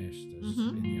my nest in the 1800s as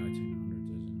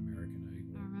an American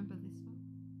eagle. I remember this one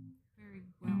very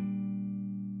well.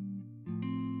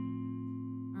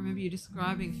 I remember you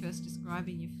first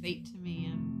describing your feet to me,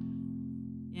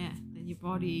 and then your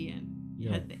body, and you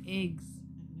had the eggs,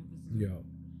 and it was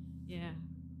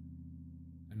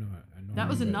And that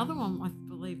was another one, I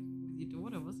believe, with your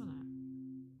daughter, wasn't it?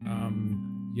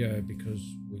 Because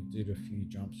we did a few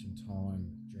jumps in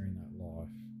time during that life.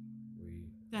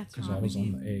 That's because right, I was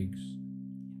on the eggs.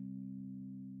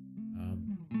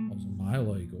 I was a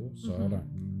male eagle, so I don't know.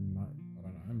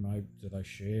 Maybe do they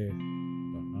share? I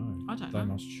don't know. I don't They know.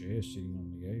 must share sitting on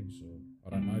the eggs, or I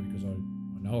don't know, because I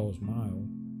know I was male,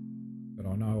 but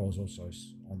I know I was also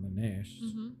on the nest.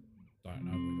 Don't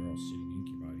know whether I was sitting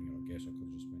incubating it. I guess I could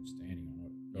have just been standing on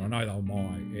it. But I know they were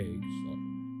my eggs. Like,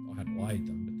 I hadn't laid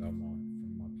them, but they were my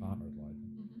partner had laid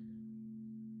them.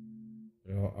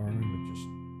 But I remember just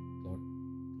like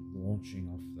launching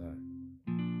off the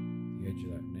edge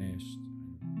of that nest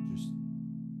and just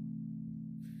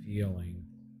feeling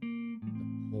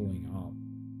the pulling up,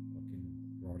 like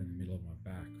right in the middle of my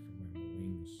back from where my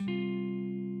wings.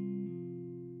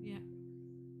 Yeah.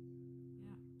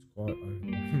 It's quite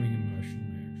overwhelming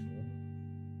emotionally, actually.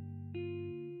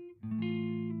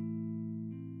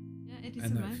 Yeah, it is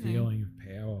And amazing. that feeling of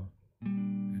power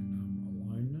and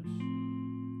aloneness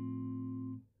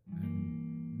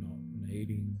and not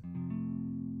needing.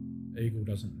 Eagle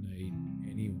doesn't need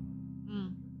anyone.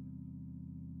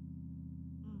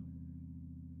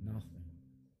 Nothing.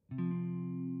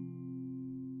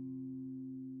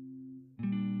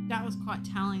 That was quite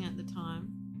telling at the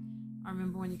time. I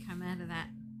remember when you came out of that,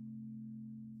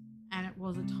 and it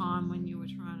was a time when you were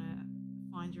trying to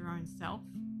find your own self,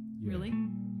 really. Yeah.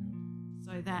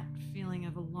 So that feeling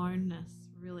of aloneness,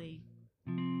 really,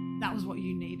 that was what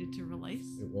you needed to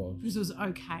release. It was. Because it was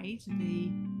okay to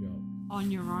be on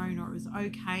your own, or it was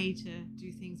okay to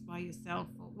do things by yourself,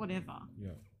 or whatever.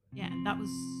 Yeah. Yeah, that was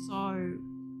so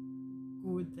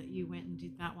good that you went and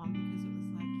did that one, because it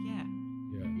was like,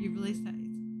 you released that.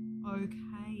 It's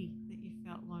okay that you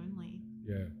felt lonely.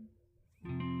 Yeah.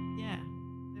 Yeah.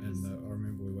 I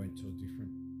remember we went to a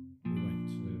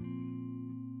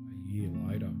year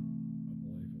later, I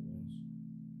believe it was.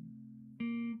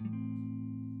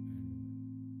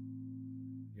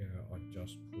 And I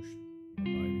just pushed my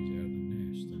babies out of the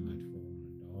nest and they'd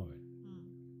fallen and died.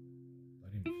 They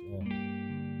didn't fly.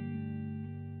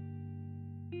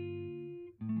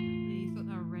 Yeah, you thought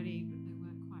they were ready, but they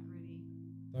weren't quite ready.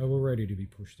 They were ready to be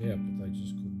pushed out, but they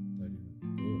just couldn't. They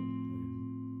didn't do it.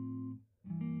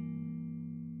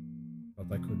 But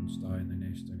they couldn't stay in the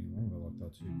nest any longer. Like, they're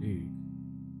too big.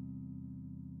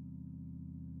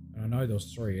 And I know there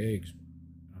was 3 eggs.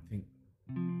 And I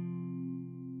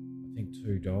think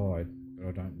 2 died, but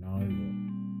I don't know. I can't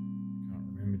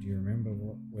remember. Do you remember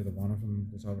whether one of them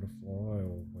was able to fly,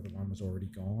 or whether one was already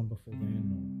gone before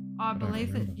then? Or I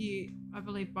believe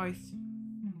both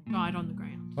died on the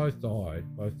ground. Both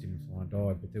died. Both didn't fly and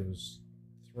died, but there was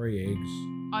 3 eggs.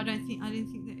 I didn't think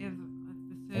that ever.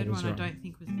 The third one, I don't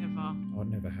think was ever. I'd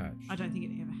never hatched. I don't think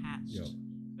it ever hatched. Yeah.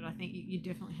 But I think you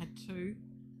definitely had 2.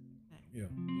 That, Yeah. Yeah.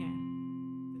 That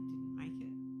didn't make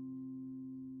it.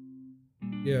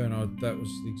 Yeah, and it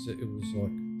was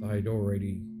like they'd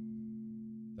already.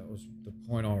 That was the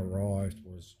point I arrived. I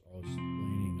was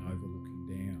leaning over, looking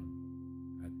down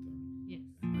at them. Yes.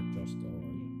 And they just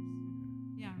died.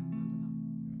 Yes. Yeah, I remember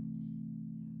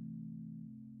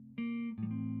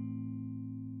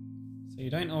that. So you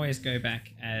don't always go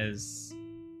back as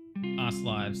past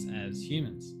lives as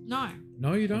humans. No.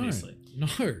 No, you don't. Obviously. No.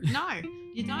 No,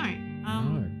 you don't.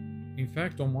 No. In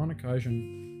fact, on one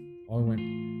occasion, I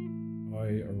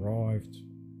arrived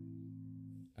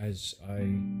as a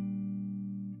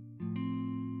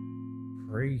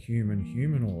pre-human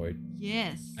humanoid.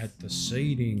 Yes. At the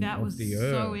seeding of the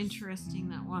earth. That was so interesting,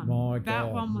 that one. My God,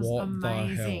 that one was what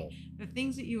amazing. the hell? The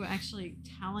things that you were actually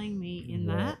telling me in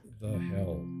What that the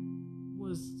hell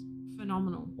was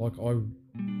phenomenal. Like, oh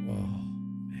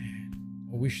man,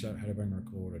 I wish that had been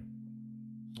recorded.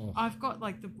 Oh. I've got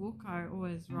like the book. I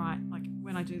always write, like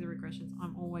when I do the regressions,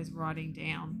 I'm always writing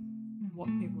down what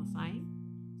people are saying.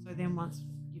 So then once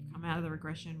you've come out of the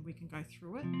regression, we can go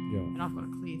through it. Yeah. And I've got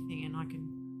a clear thing, and I can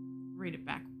read it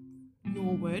back.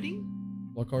 Your wording.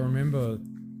 Like, I remember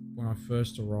when I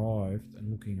first arrived and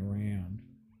looking around,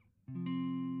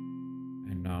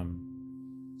 and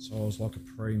so I was like a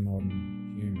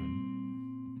pre-modern human,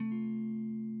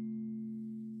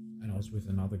 and I was with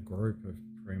another group of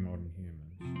pre-modern humans.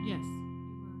 Yes.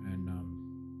 And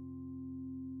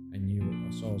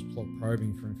so I was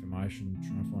probing for information,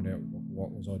 trying to find out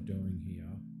what was I doing here.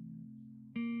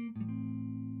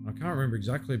 I can't remember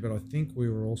exactly, but I think we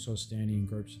were also standing in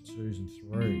groups of 2s and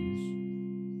 3s.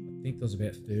 I think there's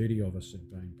about 30 of us had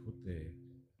been put there.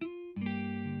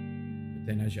 But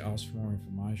then as you asked for more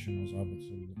information, I was able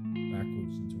to look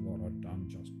backwards into what I'd done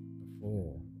just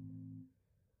before.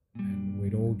 And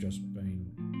we'd all just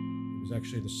been, it was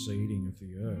actually the seeding of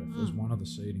the earth. It was one of the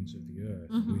seedings of the earth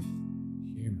with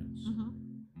humans.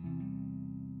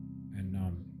 And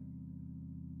I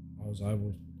was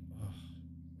able, wow,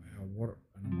 what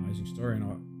an amazing story. And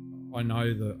I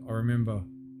know that I remember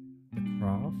the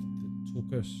craft that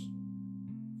took us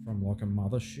from like a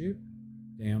mothership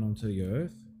down onto the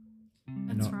earth.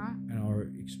 That's right. And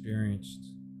I experienced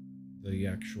the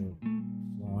actual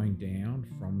flying down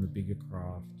from the bigger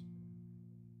craft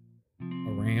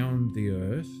around the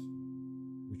earth,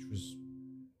 which was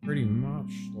pretty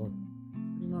much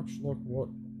like what,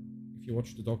 if you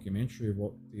watch the documentary of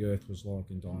what the earth was like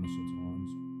in dinosaur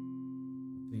times,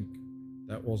 I think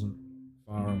that wasn't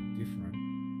far off different.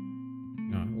 You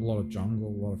know, a lot of jungle,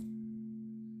 a lot of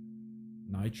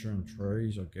nature and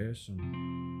trees, I guess,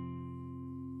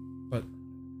 but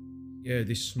yeah,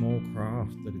 this small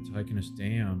craft that had taken us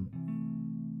down,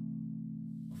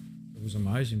 it was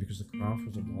amazing because the craft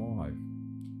was alive.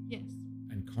 Yes.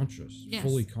 And conscious, yes.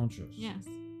 fully conscious. Yes.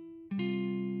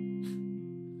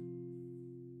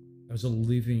 It was a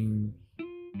living, I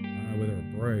don't know whether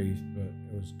it breathed, but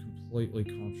it was completely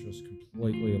conscious,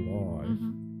 completely alive,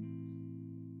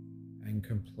 and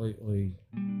completely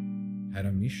had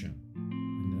a mission.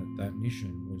 And that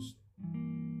mission was,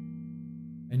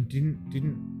 and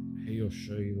didn't he or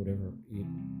she, whatever it,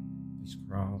 this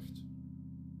craft,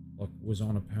 like was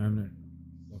on a permanent,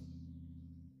 like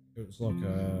it was like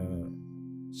a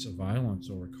surveillance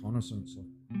or reconnaissance. Like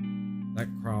that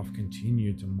craft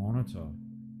continued to monitor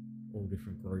all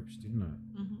different groups, didn't it?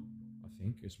 I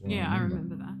think is what. Yeah, I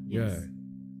remember that. Yes. Yeah,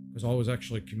 because I was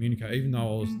actually communicating, even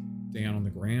though I was down on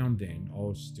the ground. Then I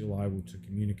was still able to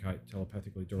communicate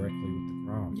telepathically directly with the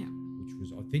craft. Yeah. Which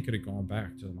was, I think it had gone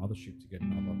back to the mothership to get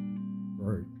another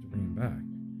group to bring him back,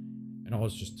 and I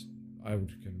was just able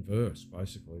to converse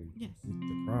basically yes. with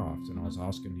the craft, and I was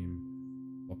asking him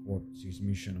like what's his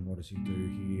mission and what does he do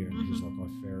here, and he's like, I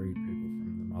ferry people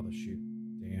from the mothership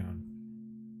down.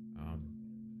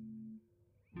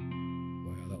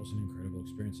 Wow, that was an incredible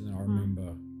experience. And then I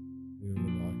remember we were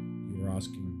like, you were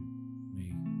asking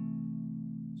me,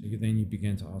 so then you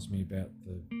began to ask me about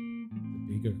the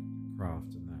bigger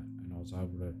craft and that, and I was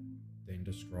able to then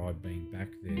describe being back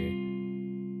there.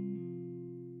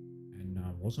 And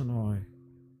wasn't I?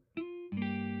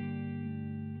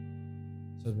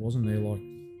 So wasn't there like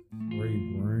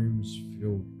 3 rooms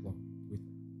filled like with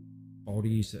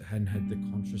bodies that hadn't had the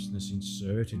consciousness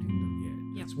inserted in them yet?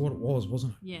 Yep. That's what it was,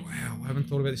 wasn't it? Yes. Wow, I haven't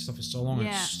thought about this stuff for so long. Yeah,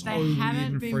 it's so they weird haven't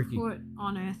and been freaky. put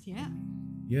on Earth yet.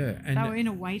 Yeah, and they were in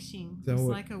a waiting. It's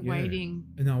like a waiting.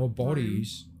 And they were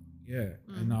bodies. room.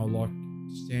 Yeah, and they were like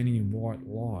standing in white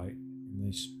light in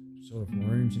these sort of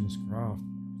rooms in this craft,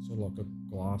 sort of like a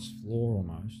glass floor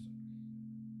almost.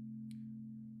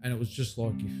 And it was just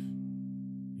like if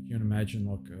you can imagine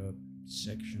like a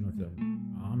section of the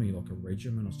army, like a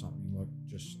regiment or something, like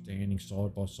just standing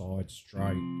side by side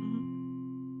straight.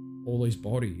 All these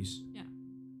bodies,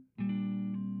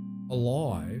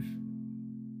 alive,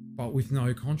 but with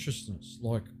no consciousness,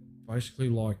 like basically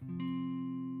like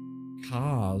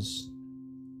cars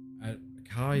at a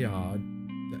car yard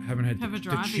that haven't had a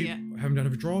driver yet. Haven't had a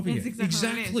driver yet.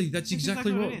 Exactly. That's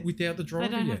exactly what without the driver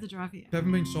They don't yet. have the driver yet. They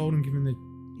haven't been sold and given the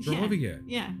driver yet.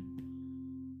 Yeah.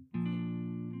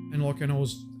 And like, and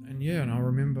I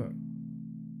remember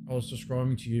I was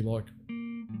describing to you like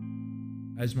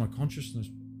as my consciousness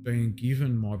being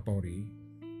given my body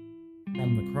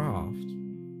from the craft,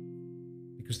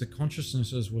 because the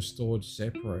consciousnesses were stored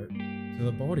separate to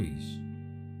the bodies,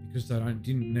 because they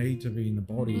didn't need to be in the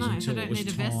bodies until it was time.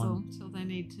 They don't need a vessel till they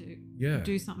need to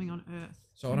do something on Earth.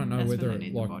 So I don't know That's whether when they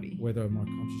need the body. whether my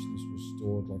consciousness was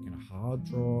stored like in a hard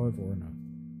drive or in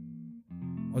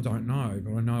a, I don't know,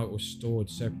 but I know it was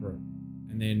stored separate,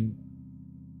 and then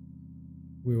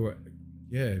we were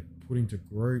put into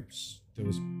groups. There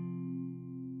was,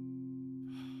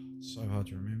 it's so hard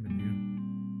to remember now.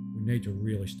 We need to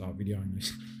really start videoing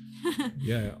this.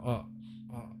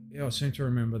 I seem to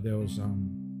remember there was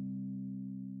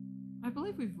I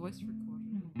believe we voice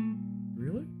recorded it.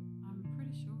 Really? I'm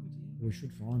pretty sure we did. We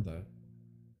should find that,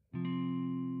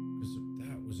 because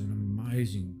that was an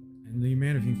amazing, and the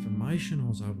amount of information I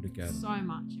was able to gather. So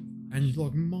much information. And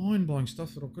like mind-blowing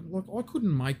stuff that I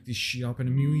couldn't make this shit up in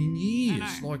a million years.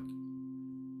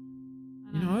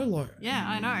 I know. Like,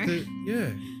 I know.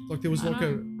 like there was like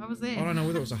I was there. I don't know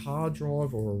whether it was a hard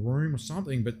drive or a room or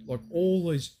something, but like all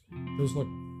these, there was like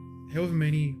however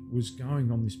many was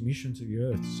going on this mission to the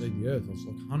Earth, to see the Earth. It was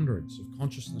like hundreds of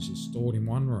consciousnesses stored in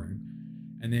one room,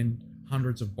 and then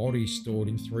hundreds of bodies stored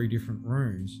in 3 different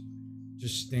rooms,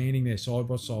 just standing there side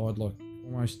by side, like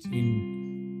almost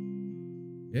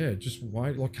in, just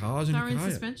wait, like cars in a car. In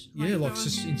suspension.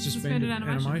 In suspended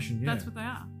animation. Yeah. That's what they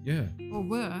are. Yeah. Or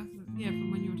were. Yeah,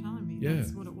 from when you were telling me. Yeah.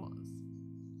 That's what it was.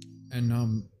 And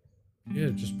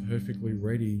just perfectly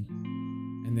ready.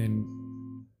 And then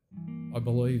I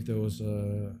believe there was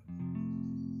a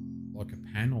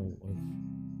panel of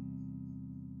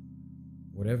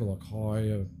whatever, like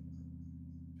higher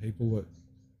people that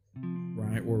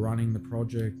were running the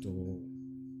project or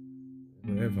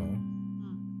whatever,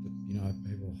 that, you know,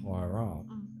 people higher up,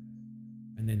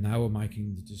 and then they were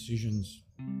making the decisions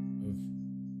of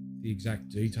the exact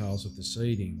details of the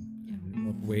seating, and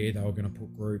like where they were going to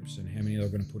put groups and how many they were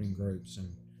going to put in groups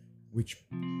and which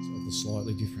of the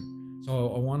slightly different.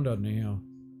 So I wonder now,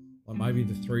 like maybe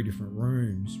the 3 different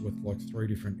rooms with like 3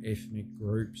 different ethnic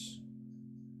groups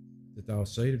that they were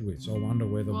seated with. So I wonder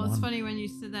whether Well, it's funny when you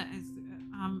said that, as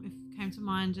it came to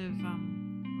mind of, well, it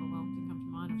didn't come to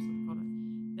mind, I've sort of got it,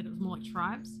 that it was more like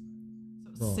tribes. So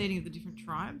it was the seating of the different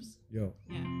tribes. Yeah.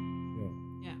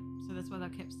 So that's why they're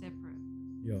kept separate.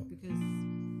 Yeah. Because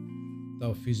they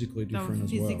were physically different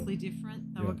as well. Physically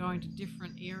different. They were going to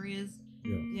different areas.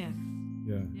 Yeah.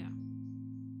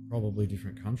 Probably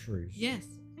different countries. Yes.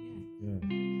 Yeah.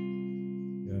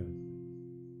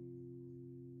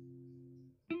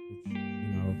 Which,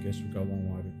 you know, I guess would go a long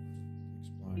way to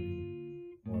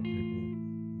explaining why people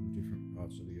on different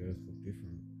parts of the earth look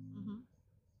different.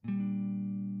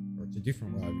 Or it's a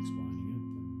different way of explaining it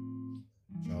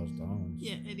than Charles Darwin's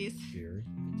it is. theory. A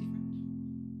bit different.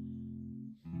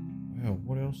 Wow,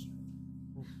 what else?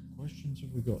 What questions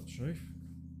have we got, Chief?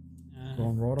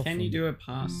 Gone right off. Can you do a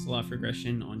past life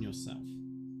regression on yourself?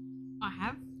 I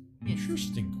have. Yes.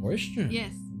 Interesting question.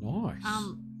 Yes. Nice.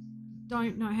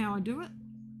 Don't know how I do it,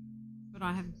 but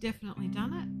I have definitely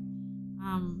done it.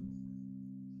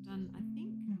 Done, I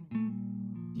think.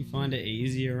 Do you find it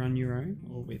easier on your own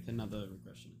or with another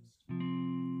regressionist?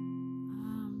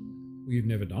 Well, you've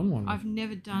never done one. I've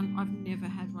never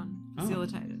had one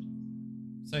facilitated.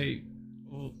 So,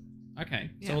 well, okay.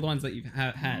 Yeah. So all the ones that you've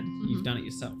had, you've done it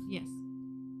yourself. Yes.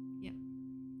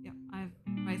 Yep. I've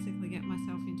basically get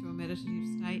myself into a meditative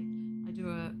state. I do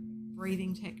a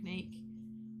breathing technique.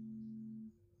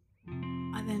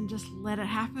 I then just let it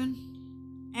happen,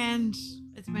 and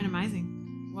it's been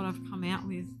amazing what I've come out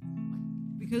with.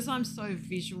 Like, because I'm so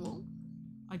visual,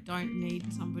 I don't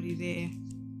need somebody there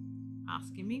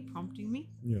asking me, prompting me.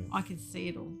 Yeah. I can see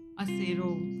it all. I see it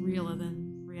all realer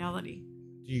than reality.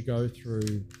 Do you go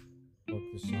through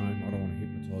like the same? I don't want to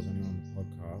hypnotise anyone on the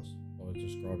podcast by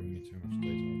describing in too much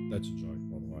detail. That's a joke,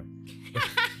 by the way.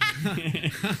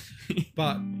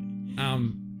 But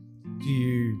do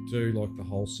you do like the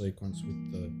whole sequence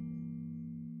with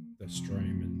the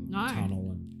stream and the tunnel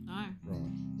and No.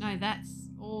 Right. No, that's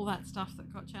all that stuff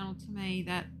that got channeled to me.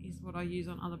 That is what I use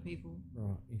on other people.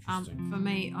 Right. Interesting. For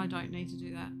me, I don't need to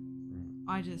do that.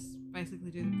 Right. I just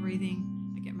basically do the breathing.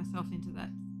 I get myself into that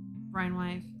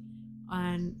brainwave,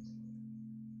 and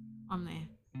I'm there.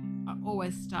 I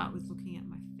always start with looking at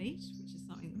my feet, which is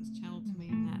something that was channeled to me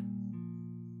in that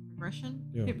regression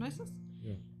hypnosis.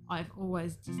 Yeah. I've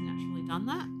always just naturally done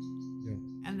that.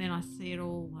 Yeah. And then I see it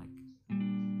all like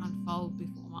unfold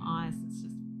before my eyes. It's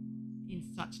just in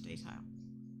such detail.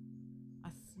 I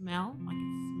can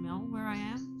smell where I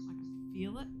am. I can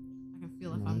feel it. I can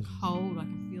feel if I'm cold. I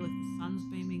can feel if the sun's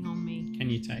beaming on me. Can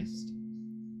you taste?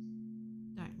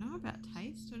 Don't know about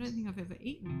taste. I don't think I've ever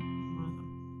eaten one of them.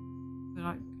 But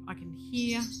I can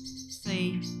hear,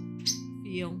 see,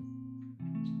 feel.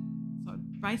 So I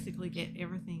basically get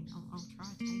everything. I'll try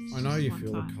a taste. I know you one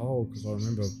feel time. the cold because I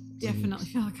remember. Definitely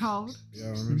feel the cold. Yeah, I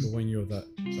remember when you were that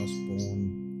just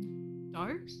born.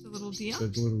 Doe, the little deer. The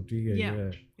little deer.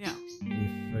 Yeah. And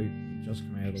your feet just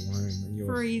come out of the womb and you're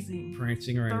freezing,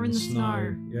 prancing around They're in in the the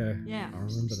snow. snow. Yeah. I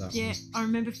remember that. Yeah, one. I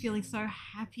remember feeling so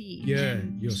happy. Yeah,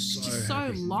 and you're so just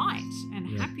happy. so light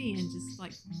and happy and just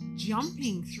like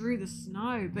jumping through the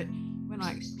snow. But when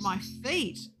my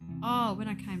feet, when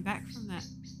I came back from that,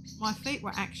 my feet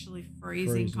were actually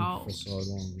freezing cold. For so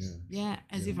long, yeah. Yeah,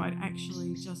 as if I'd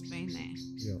actually just been there.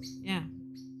 Yeah.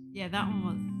 Yeah, that one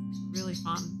was really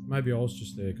fun. Maybe I was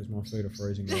just there because my feet are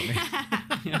freezing right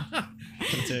now. Yeah,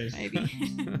 me too. Maybe. I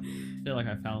feel like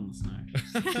I fell in the snow.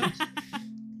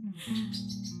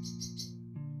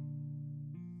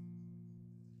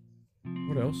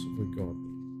 What else have we got?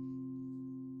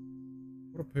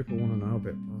 What do people want to know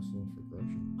about past life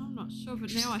regression? I'm not sure,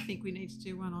 but now I think we need to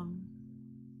do one on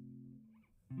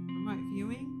remote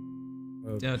viewing.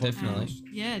 Yeah, definitely.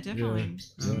 Yeah, definitely.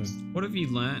 Yeah. What have you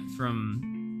learnt from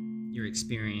your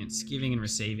experience giving and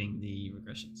receiving the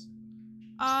regressions?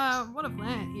 What I've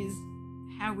learned is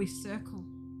how we circle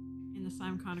in the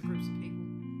same kind of groups of people.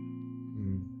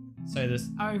 So there's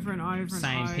over and over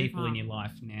same and over. people in your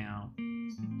life now.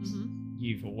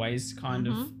 You've always kind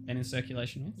of been in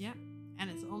circulation with? Yeah, and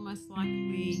it's almost like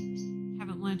we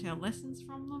haven't learnt our lessons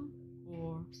from them,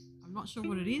 or I'm not sure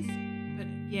what it is, but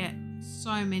yeah,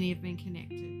 so many have been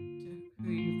connected to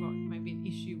who you've got maybe an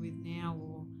issue with now,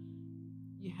 or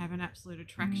you have an absolute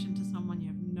attraction to someone, you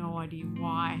have no idea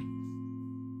why.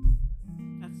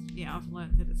 I've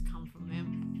learned that it's come from them,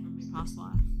 from my past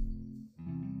life.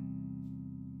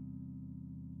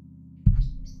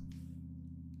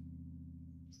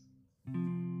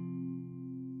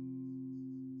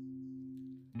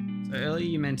 So earlier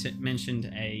you mentioned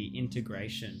a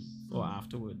integration for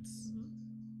afterwards.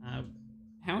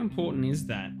 How important is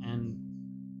that, and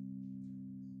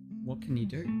what can you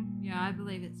do? Yeah, I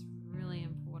believe it's really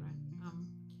important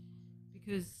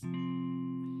because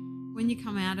when you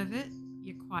come out of it,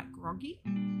 you're quite groggy,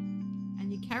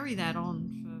 and you carry that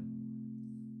on for,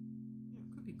 it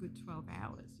could be good 12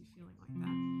 hours, you're feeling like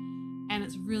that. And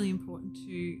it's really important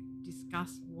to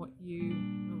discuss what you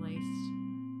released,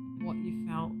 what you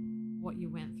felt, what you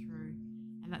went through.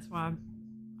 And that's why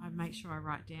I make sure I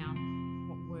write down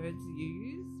what words you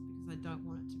use, because I don't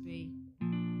want it to be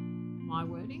my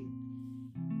wording.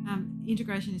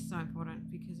 Integration is so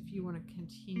important, because if you want to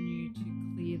continue to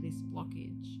clear this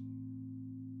blockage,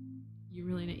 you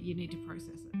need to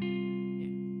process it. Yeah.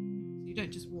 So you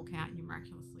don't just walk out and you're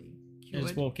miraculously cured. You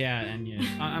just walk out and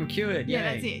I'm cured. Yeah, Yay.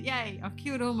 that's it. Yay, I've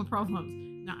cured all my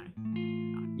problems. No.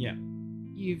 Yeah.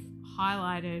 You've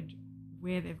highlighted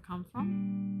where they've come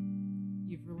from.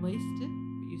 You've released it,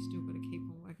 but you've still got to keep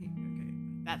on working. Okay,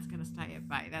 that's going to stay at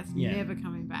bay. That's never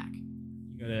coming back.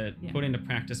 You got to put into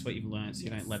practice what you've learned, so you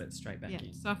don't let it straight back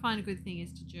in. So I find a good thing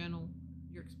is to journal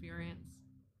your experience,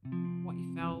 what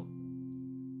you felt,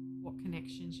 what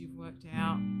connections you've worked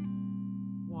out,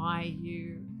 why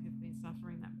you have been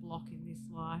suffering that block in this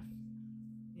life.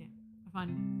 Yeah, I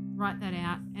find write that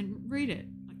out and read it.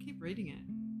 Like, keep reading it.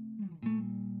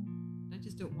 Don't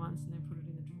just do it once and then put it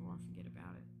in the drawer and forget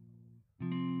about it.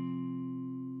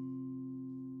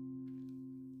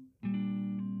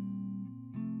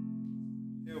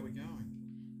 How are we going?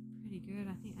 Pretty good.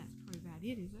 I think that's probably about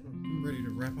it, is it? I'm ready to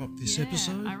wrap up this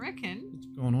episode. I reckon. It's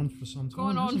gone on for some time.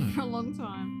 Gone on hasn't it? for a long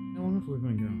time. How long have we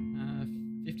been going?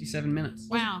 57 minutes.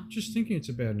 Wow. Just thinking it's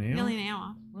about an hour. Nearly an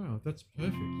hour. Wow, that's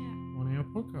perfect. Yeah. 1 hour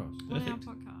podcast. On our Perfect.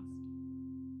 podcast.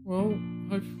 Well,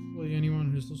 hopefully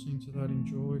anyone who's listening to that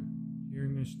enjoyed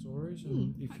hearing these stories.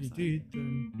 And if hope you so. did,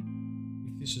 then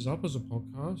if this is up as a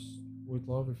podcast, we'd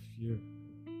love if you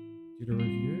did a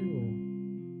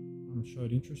review or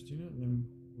showed interest in it, and then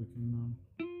we can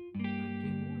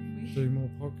do more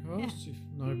podcasts. If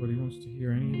nobody wants to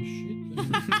hear any of this shit,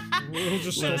 then we'll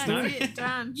just Let us stop know. it.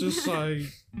 Done. Just say,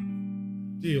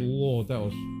 dear Lord, that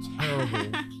was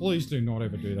terrible. Please do not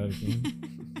ever do that again.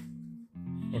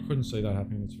 I couldn't see that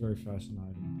happening. It's very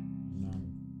fascinating.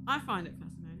 And, I find it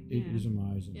fascinating. it is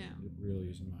amazing. Yeah. It really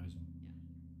is amazing.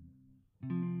 Yeah.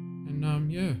 And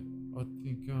I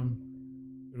think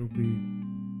it'll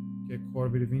get quite a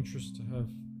bit of interest to have.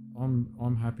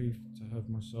 I'm happy to have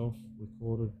myself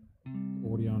recorded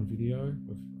audio and video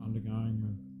of undergoing a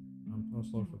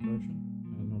past life regression,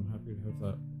 and I'm happy to have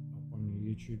that up on your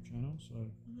YouTube channel. So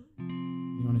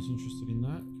anyone who's interested in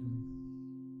that can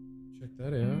check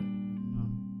that out. And,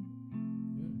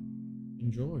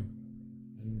 enjoy.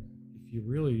 And if you're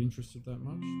really interested that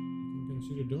much, you can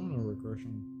consider doing a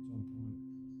regression at some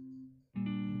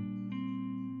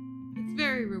point. It's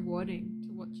very rewarding to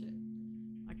watch it.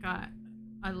 Like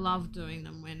I love doing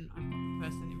them when I've got the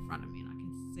person in front of me and I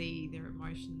can see their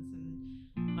emotions, and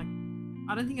like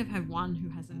I don't think I've had one who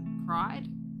hasn't cried.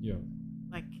 Yeah.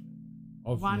 Like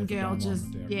I've one never girl done one just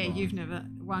without you've crying. never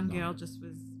one No. girl just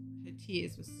was, her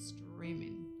tears were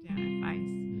streaming down her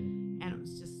face, Yeah. and it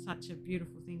was just such a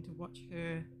beautiful thing to watch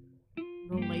her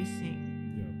releasing.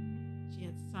 Yeah. She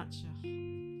had such a,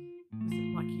 was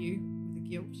it like you with the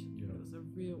guilt? Yeah. It was a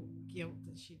real guilt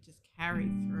that she just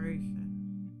carried through for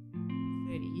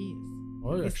 30 years. I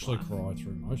This actually life. cried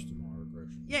through most of my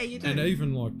regression. Yeah, you do. And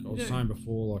even like I was do. saying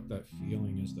before, like that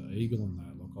feeling as the eagle and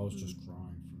that, like I was just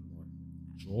crying from like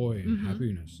joy and Mhm.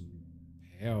 happiness and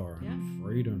power and Yeah.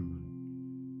 freedom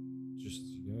and just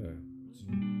it's an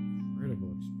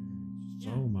incredible experience. It's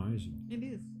so Yeah. amazing. It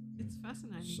is. It's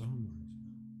fascinating. So amazing.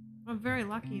 I'm very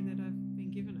lucky that I've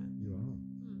been given it. You are. Hmm.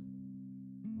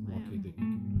 I'm I lucky am. that you're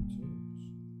given it too.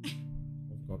 'Cause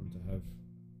I've gotten to have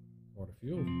quite a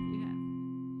few of them. You have.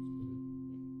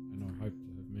 And I hope to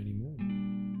have many more.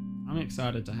 I'm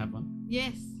excited to have one.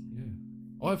 Yes. Yeah.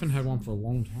 I haven't had one for a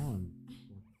long time.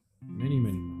 Like many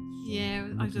months. So Yeah,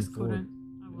 I'm I looking just forward-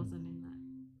 couldn't. I wasn't in that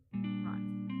right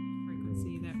really frequency,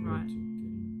 looking that forward right. to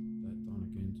getting that done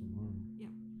again tomorrow. Yeah.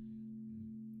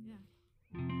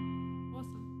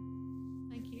 Awesome.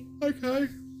 Thank you. Okay.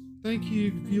 Thank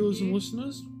you, viewers and you.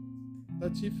 listeners.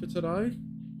 That's it for today.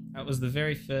 That That was the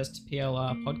very first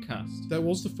PLR podcast. That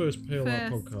was the first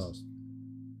PLR First. podcast.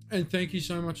 And thank you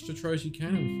so much to Tracy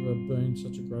Cannon for being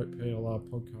such a great PLR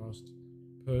podcast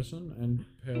person and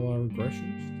PLR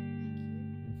regressionist,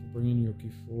 and for bringing your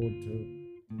gift forward to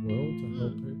the world to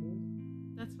help people.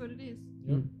 That's what it is.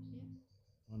 Yep. Mm.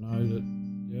 I know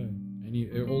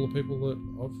that, all the people that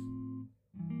I've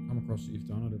come across that you've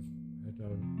done it have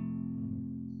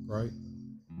had great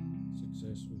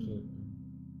success with it. And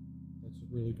that's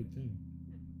a really good thing.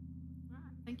 Right.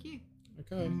 Thank you.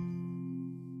 Okay.